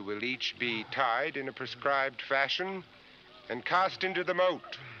 You will each be tied in a prescribed fashion and cast into the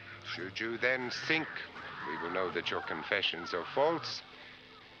moat. Should you then sink, we will know that your confessions are false.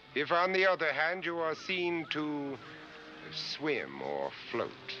 If, on the other hand, you are seen to swim or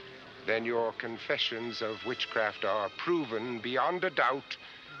float, then your confessions of witchcraft are proven beyond a doubt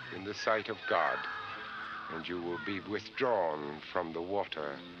in the sight of God, and you will be withdrawn from the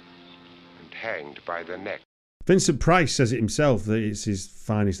water and hanged by the neck. Vincent Price says it himself that it's his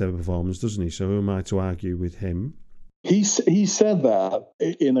finest ever performance, doesn't he? So who am I to argue with him? He said that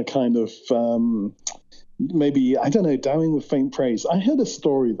in a kind of maybe, I don't know, damning with faint praise. I heard a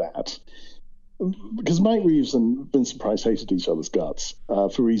story that, because Mike Reeves and Vincent Price hated each other's guts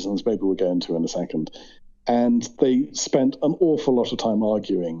for reasons maybe we'll go into in a second. And they spent an awful lot of time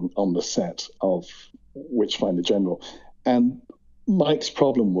arguing on the set of Witchfinder General. And Mike's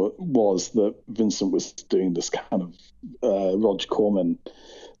problem was that Vincent was doing this kind of Roger Corman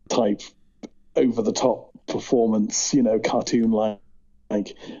type over-the-top performance, cartoon-like.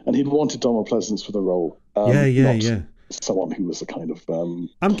 And he'd wanted Donald Pleasance for the role. Yeah. Someone who was a kind of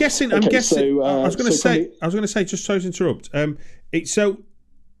I'm guessing. So, I was going to say, just sorry to interrupt. So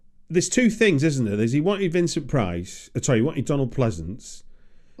there's two things, isn't there? He wanted Vincent Price. He wanted Donald Pleasance,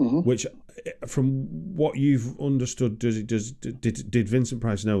 which, from what you've understood, did Vincent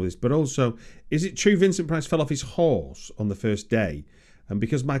Price know this? But also, is it true Vincent Price fell off his horse on the first day, and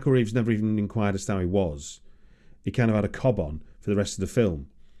because Michael Reeves never even inquired as to how he was, he kind of had a cob on for the rest of the film?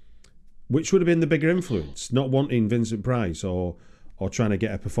 Which would have been the bigger influence, not wanting Vincent Price or trying to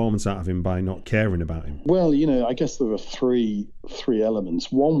get a performance out of him by not caring about him? Well, I guess there were three elements.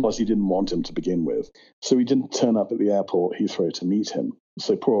 One was he didn't want him to begin with, so he didn't turn up at the airport Heathrow to meet him.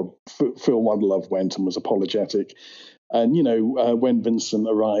 So poor Phil Wonderlove went and was apologetic. And, when Vincent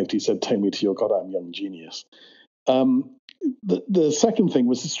arrived, he said, "Take me to your goddamn young genius." The second thing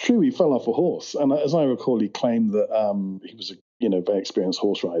was, it's true, he fell off a horse. And as I recall, he claimed that he was a very experienced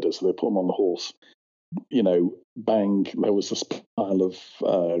horse rider, so they put him on the horse. Bang, there was this pile of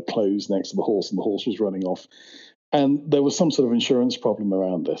clothes next to the horse, and the horse was running off. And there was some sort of insurance problem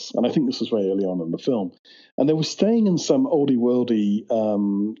around this. And I think this was very early on in the film. And they were staying in some oldie-worldy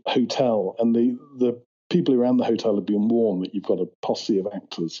hotel, and the people around the hotel had been warned that you've got a posse of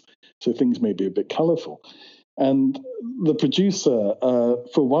actors, so things may be a bit colourful. And the producer,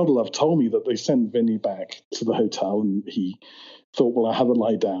 Phil Wildlove, told me that they sent Vinny back to the hotel, and he thought, well, I have a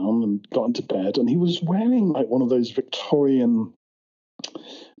lie down, and got into bed. And he was wearing like one of those Victorian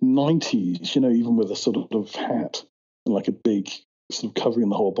 90s, even with a sort of hat and like a big sort of covering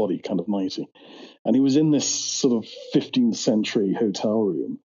the whole body kind of 90. And he was in this sort of 15th century hotel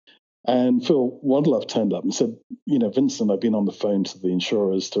room. And Phil Wildlove turned up and said, Vincent, I've been on the phone to the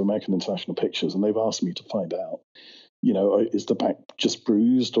insurers, to American International Pictures, and they've asked me to find out is the back just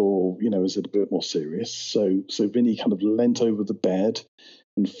bruised, or is it a bit more serious? So Vinny kind of leant over the bed,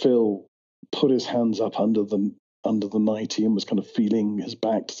 and Phil put his hands up under the nightie and was kind of feeling his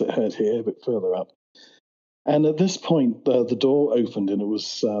back. Does it hurt here? A bit further up. And at this point, the door opened, and it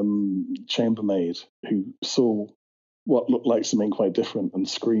was chambermaid, who saw what looked like something quite different and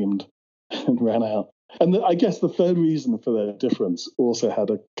screamed and ran out. And I guess the third reason for their difference also had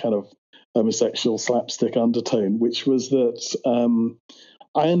a kind of homosexual slapstick undertone, which was that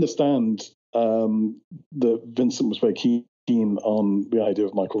I understand that Vincent was very keen on the idea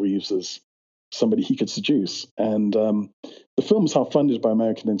of Michael Reeves as somebody he could seduce. And the film was half funded by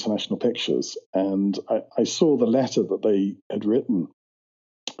American International Pictures. And I saw the letter that they had written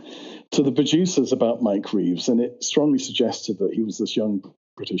to the producers about Mike Reeves, and it strongly suggested that he was this young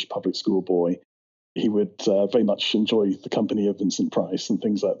British public school boy. He would very much enjoy the company of Vincent Price and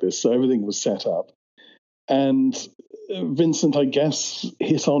things like this. So everything was set up. And Vincent, I guess,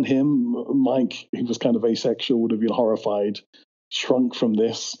 hit on him. Mike, who was kind of asexual, would have been horrified, shrunk from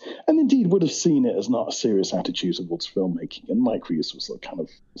this, and indeed would have seen it as not a serious attitude towards filmmaking. And Mike Reeves was a kind of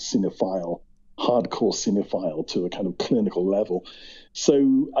cinephile, hardcore cinephile to a kind of clinical level.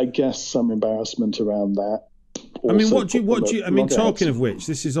 So I guess some embarrassment around that. I mean, what do you? I mean, talking of which,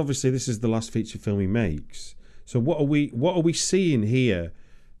 this is the last feature film he makes. So what are we seeing here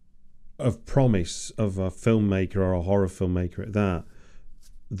of promise of a filmmaker or a horror filmmaker at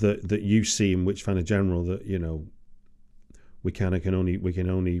that you see in Witch Finder General that we can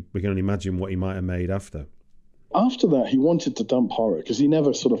only imagine what he might have made after. After that, he wanted to dump horror because he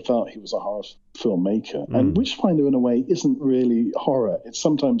never sort of felt he was a horror filmmaker. And Witchfinder, in a way, isn't really horror. It's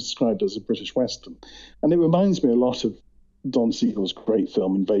sometimes described as a British Western. And it reminds me a lot of Don Siegel's great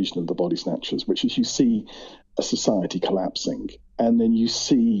film, Invasion of the Body Snatchers, which is you see a society collapsing, and then you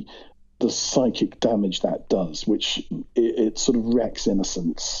see the psychic damage that does, which it sort of wrecks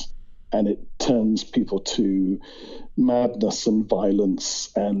innocence. And it turns people to madness and violence.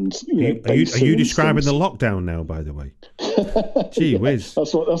 And are you describing the lockdown now? By the way, gee whiz,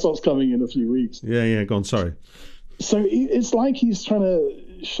 that's what's coming in a few weeks. Yeah. Go on. Sorry. So it's like he's trying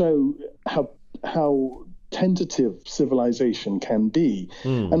to show how tentative civilization can be,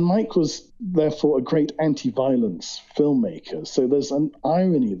 and Mike was therefore a great anti-violence filmmaker. So there's an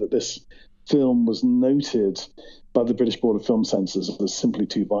irony that this film was noted by the British Board of Film Censors as simply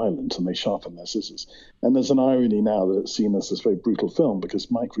too violent, and they sharpened their scissors. And there's an irony now that it's seen as this very brutal film, because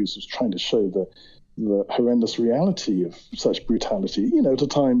Mike Reeves was trying to show the horrendous reality of such brutality, at a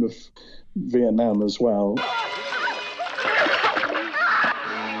time of Vietnam as well.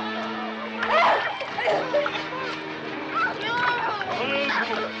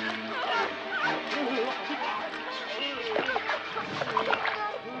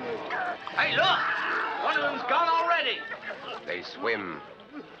 Hey, look! One of them's gone already. They swim.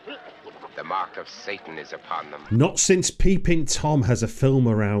 The mark of Satan is upon them. Not since Peeping Tom has a film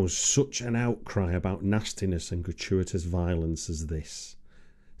aroused such an outcry about nastiness and gratuitous violence as this,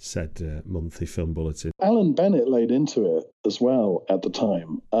 said Monthly Film Bulletin. Alan Bennett laid into it as well at the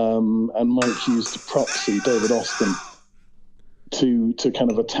time, and Mike used to proxy David Austin to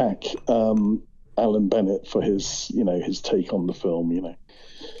kind of attack Alan Bennett for his take on the film.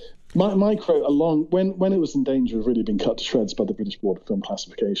 Mike wrote when it was in danger of really being cut to shreds by the British Board of Film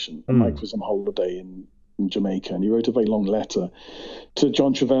Classification, and Mike was on holiday in Jamaica, and he wrote a very long letter to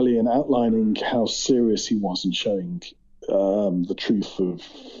John Trevelyan outlining how serious he was in showing the truth of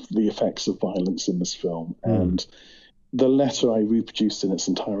the effects of violence in this film. And the letter I reproduced in its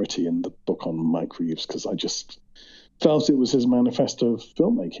entirety in the book on Mike Reeves, because I just felt it was his manifesto of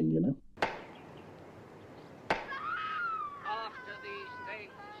filmmaking,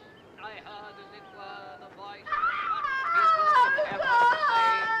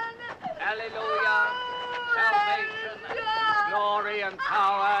 And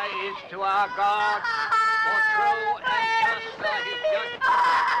power is to our God, for true and just are his judgments,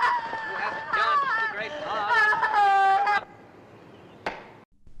 who hath judged the great part.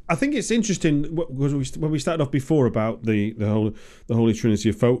 I think it's interesting because when we started off before about the Holy Trinity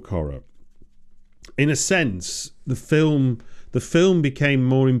of folk horror. In a sense, the film became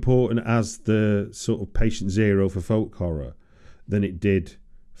more important as the sort of patient zero for folk horror than it did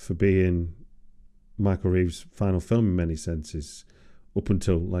for being Michael Reeves' final film in many senses. Up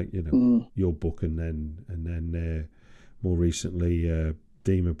until your book, and then more recently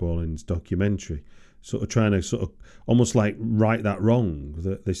Dima Bollin's documentary, sort of trying to almost like right that wrong,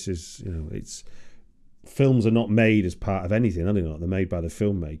 that this is it's films are not made as part of anything, are they not? They're made by the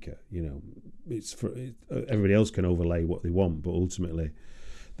filmmaker. It's for everybody else can overlay what they want, but ultimately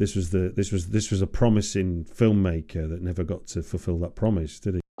this was a promising filmmaker that never got to fulfill that promise,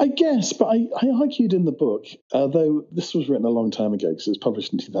 did he? I guess, but I argued in the book, though this was written a long time ago because it was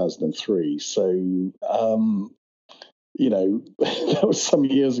published in 2003. So, that was some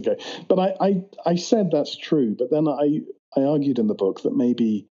years ago. But I said that's true. But then I argued in the book that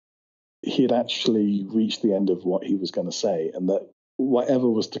maybe he had actually reached the end of what he was going to say, and that whatever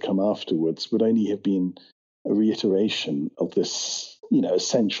was to come afterwards would only have been a reiteration of this,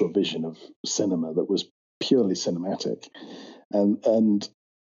 essential vision of cinema that was purely cinematic. And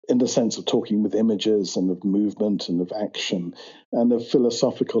in the sense of talking with images and of movement and of action and of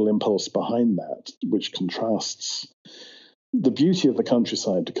philosophical impulse behind that, which contrasts the beauty of the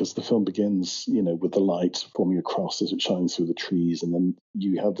countryside, because the film begins, with the light forming a cross as it shines through the trees. And then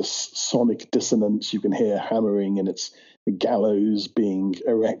you have this sonic dissonance. You can hear hammering, and it's a gallows being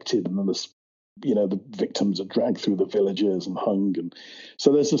erected. And then this, the victims are dragged through the villages and hung. And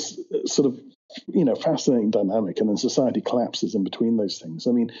so there's this sort of, fascinating dynamic, and then society collapses in between those things.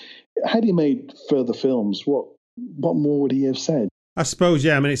 I mean, had he made further films, what more would he have said? I suppose,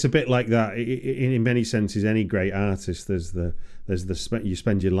 yeah. I mean, it's a bit like that in many senses. Any great artist, there's the you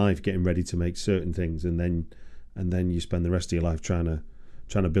spend your life getting ready to make certain things, and then you spend the rest of your life trying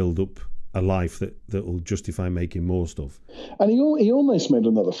to build up a life that will justify making more stuff. And he almost made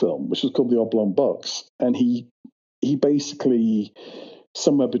another film, which was called The Oblong Box, and he basically,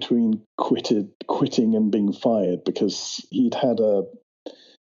 somewhere between quitting and being fired, because he'd had a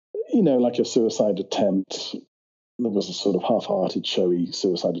suicide attempt. There was a sort of half-hearted, showy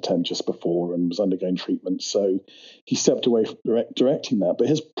suicide attempt just before, and was undergoing treatment. So he stepped away from directing that. But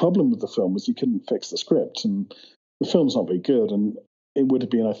his problem with the film was he couldn't fix the script, and the film's not very good. And it would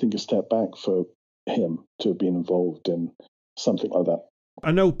have been, I think, a step back for him to have been involved in something like that.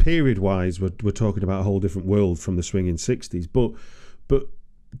 I know period-wise we're talking about a whole different world from the swinging 60s, but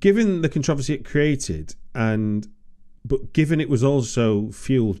given the controversy it created, but given it was also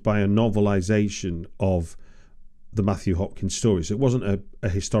fueled by a novelisation of the Matthew Hopkins story, so it wasn't a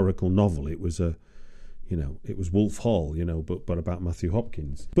historical novel. It was it was Wolf Hall, but about Matthew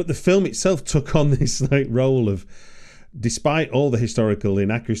Hopkins. But the film itself took on this role of, despite all the historical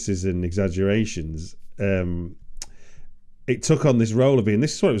inaccuracies and exaggerations, it took on this role of being,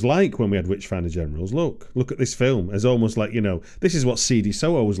 this is what it was like when we had Witchfinder Generals. Look at this film, as almost like, this is what C.D.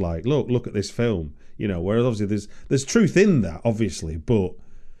 Soho was like. Look at this film, whereas obviously there's truth in that, obviously, but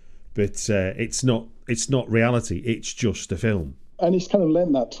it's not reality. It's just a film. And he's kind of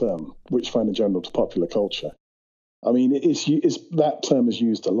lent that term, Witchfinder General, to popular culture. I mean, it's that term is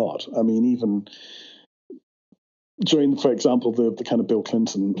used a lot. I mean, even during, for example, the kind of Bill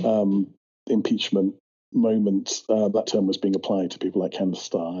Clinton impeachment moment, that term was being applied to people like Candace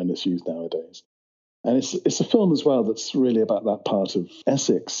Starr, and it's used nowadays. And it's a film as well that's really about that part of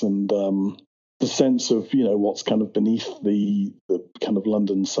Essex and the sense of, what's kind of beneath the kind of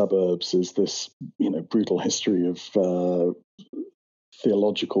London suburbs is this, brutal history of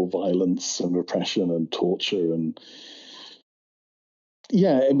theological violence and repression and torture. And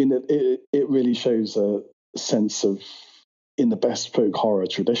yeah, I mean, it really shows a sense of, in the best folk horror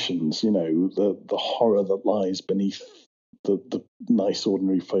traditions, the horror that lies beneath the nice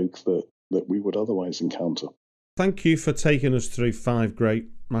ordinary folk that we would otherwise encounter. Thank you for taking us through 5 great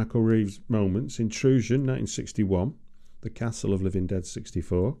Michael Reeves moments. Intrusion, 1961. The Castle of Living Dead,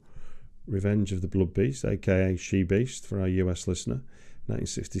 64. Revenge of the Blood Beast, a.k.a. She-Beast, for our US listener,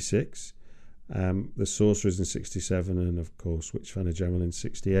 1966. The Sorcerers in 67, and of course Witchfinder General in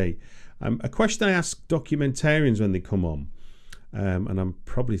 68. A question I ask documentarians when they come on, and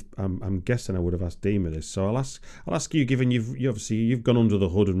I'm guessing I would have asked Dima this, so I'll ask you, given you've gone under the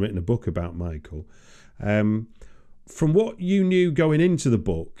hood and written a book about Michael. From what you knew going into the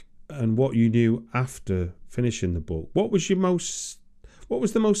book and what you knew after finishing the book, what was the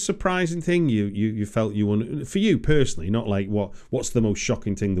most surprising thing you felt you wanted, for you personally, not like what's the most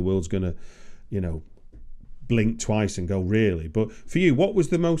shocking thing the world's gonna, blink twice and go, really, but for you, what was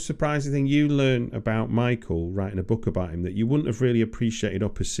the most surprising thing you learned about Michael writing a book about him that you wouldn't have really appreciated or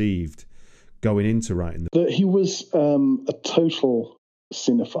perceived going into writing the book? That he was a total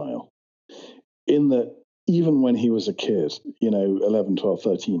cinephile, in that even when he was a kid, 11, 12,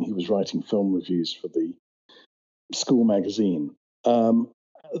 13, he was writing film reviews for the school magazine.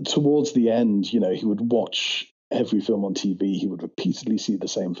 Towards the end, he would watch every film on TV. He would repeatedly see the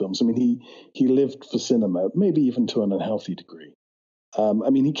same films. I mean, he lived for cinema, maybe even to an unhealthy degree.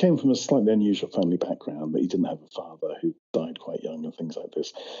 He came from a slightly unusual family background, that he didn't have a father who died quite young and things like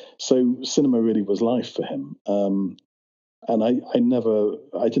this. So cinema really was life for him. And I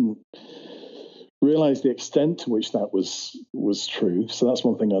didn't realized the extent to which that was true. So that's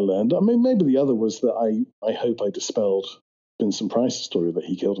one thing I learned. I mean, maybe the other was that I hope I dispelled Vincent Price's story that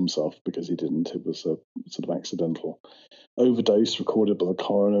he killed himself, because he didn't. It was a sort of accidental overdose recorded by the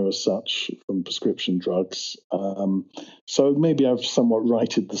coroner as such from prescription drugs. So maybe I've somewhat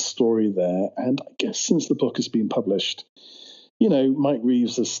righted the story there. And I guess since the book has been published, Mike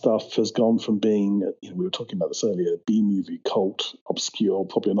Reeves' stuff has gone from being, we were talking about this earlier, B-movie, cult, obscure,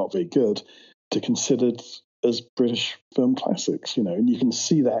 probably not very good, to considered as British film classics, and you can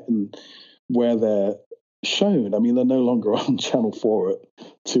see that in where they're shown. I mean, they're no longer on Channel 4 at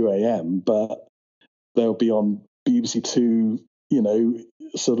 2 a.m., but they'll be on BBC Two,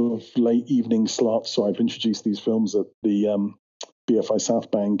 sort of late evening slots. So I've introduced these films at the BFI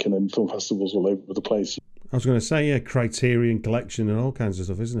South Bank and in film festivals all over the place. I was going to say, Criterion Collection and all kinds of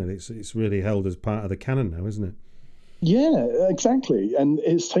stuff, isn't it? It's really held as part of the canon now, isn't it? Yeah, exactly. And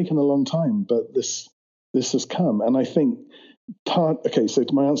it's taken a long time, but this has come. And I think so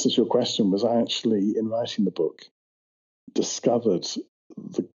my answer to your question was, I actually, in writing the book, discovered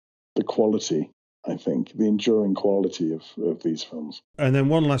the quality, I think, the enduring quality of these films. And then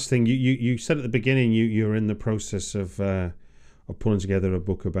one last thing, you said at the beginning you're in the process of pulling together a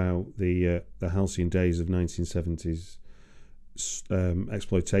book about the halcyon days of 1970s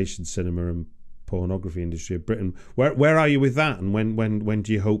exploitation cinema and pornography industry of Britain. Where are you with that, and when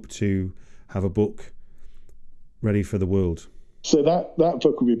do you hope to have a book ready for the world? So that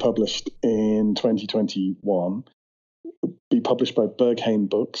book will be published in 2021. It'll be published by Berghain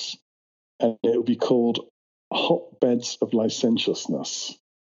Books, and it will be called Hotbeds of Licentiousness,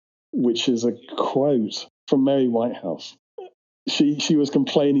 which is a quote from Mary Whitehouse. She was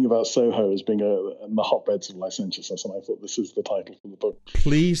complaining about Soho as being the hotbeds of licentiousness, and I thought this is the title for the book.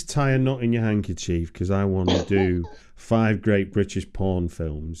 Please tie a knot in your handkerchief, because I want to do 5 great British porn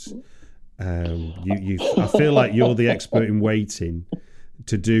films. I feel like you're the expert in waiting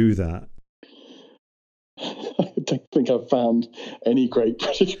to do that. I don't think I've found any great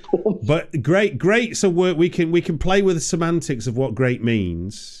British porn. But great. So we can play with the semantics of what great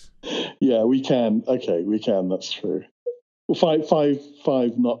means. Yeah, we can. Okay, we can. That's true. Well,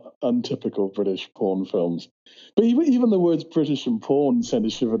 five not untypical British porn films. But even the words British and porn send a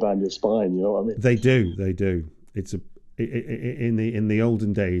shiver down your spine. You know what I mean? They do. In the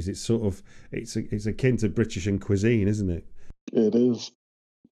olden days, it's sort of it's akin to British and cuisine, isn't it? It is.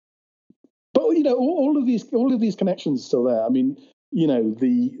 But all of these connections are still there. I mean,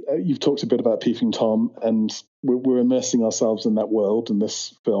 you've talked a bit about Peeping Tom, and we're immersing ourselves in that world in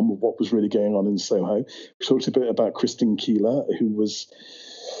this film of what was really going on in Soho. We talked a bit about Christine Keeler, who was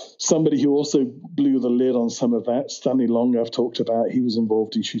somebody who also blew the lid on some of that. Stanley Long, I've talked about. He was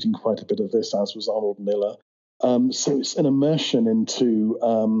involved in shooting quite a bit of this, as was Arnold Miller. So it's an immersion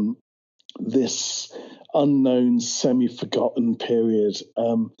into this unknown, semi-forgotten period.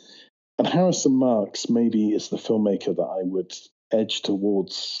 And Harrison Marks maybe is the filmmaker that I would edge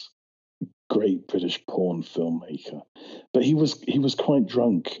towards great British porn filmmaker. But he was quite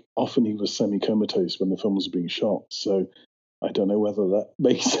drunk. Often he was semi-comatose when the film was being shot. So I don't know whether that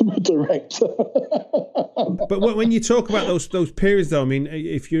makes him a director. But when you talk about those periods, though,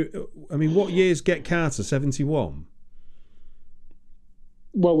 what years Get Carter? 71.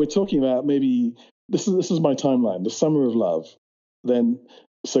 Well, we're talking about maybe this is my timeline. The Summer of Love. Then,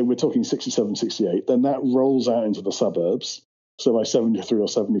 so we're talking 67, 68. Then that rolls out into the suburbs. So by 73 or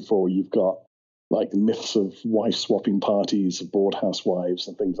 74, you've got like myths of wife swapping parties, of bored housewives,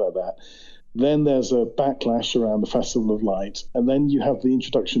 and things like that. Then there's a backlash around the Festival of Light. And then you have the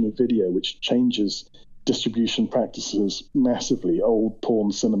introduction of video, which changes distribution practices massively. Old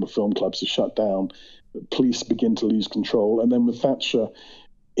porn cinema film clubs are shut down. Police begin to lose control. And then with Thatcher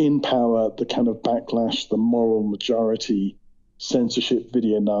in power, the kind of backlash, the moral majority, censorship,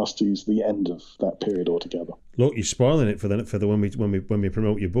 video nasties, the end of that period altogether. Look, you're spoiling it for the when we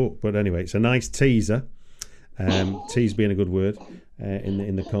promote your book. But anyway, it's a nice teaser. Tease being a good word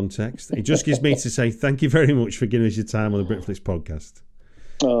in the context. It just gives me to say thank you very much for giving us your time on the Britflix podcast.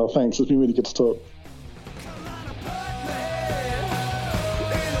 Oh, thanks. It's been really good to talk.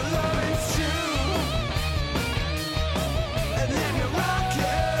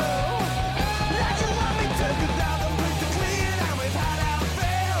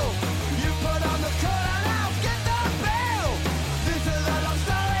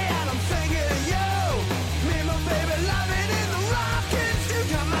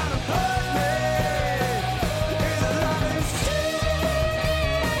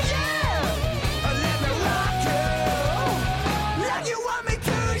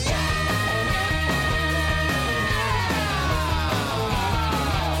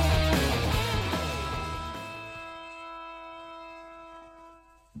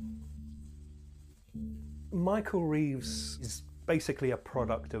 Michael Reeves is basically a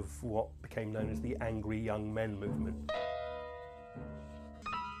product of what became known as the angry young men movement.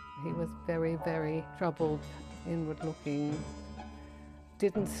 He was very, very troubled, inward-looking,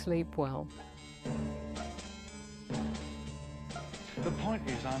 didn't sleep well. The point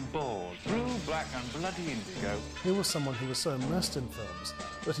is, I'm bored. Blue, black and bloody indigo. He was someone who was so immersed in films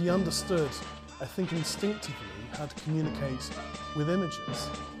that he understood, I think instinctively, how to communicate with images.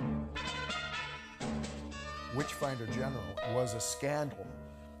 Witchfinder General was a scandal,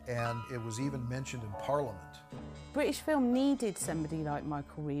 and it was even mentioned in Parliament. British film needed somebody like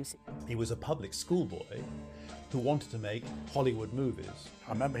Michael Reeves. He was a public schoolboy who wanted to make Hollywood movies.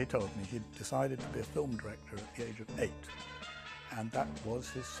 I remember he told me he'd decided to be a film director at the age of 8, and that was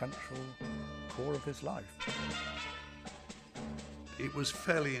his central core of his life. It was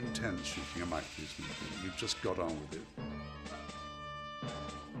fairly intense shooting a Mike Disney film. You just got on with it.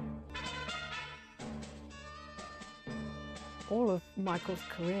 All of Michael's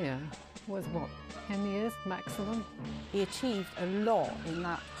career was, 10 years maximum? He achieved a lot in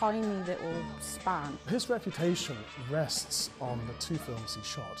that tiny little span. His reputation rests on the 2 films he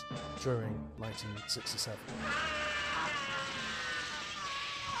shot during 1967.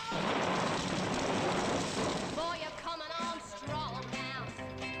 Boy, you're coming on strong now.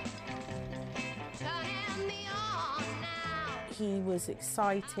 Turning me on now. He was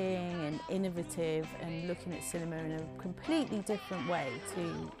exciting and innovative and looking at cinema in a completely different way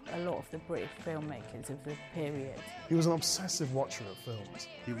to a lot of the British filmmakers of the period. He was an obsessive watcher of films.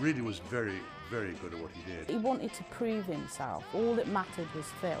 He really was very, very good at what he did. He wanted to prove himself. All that mattered was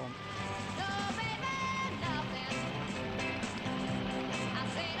film.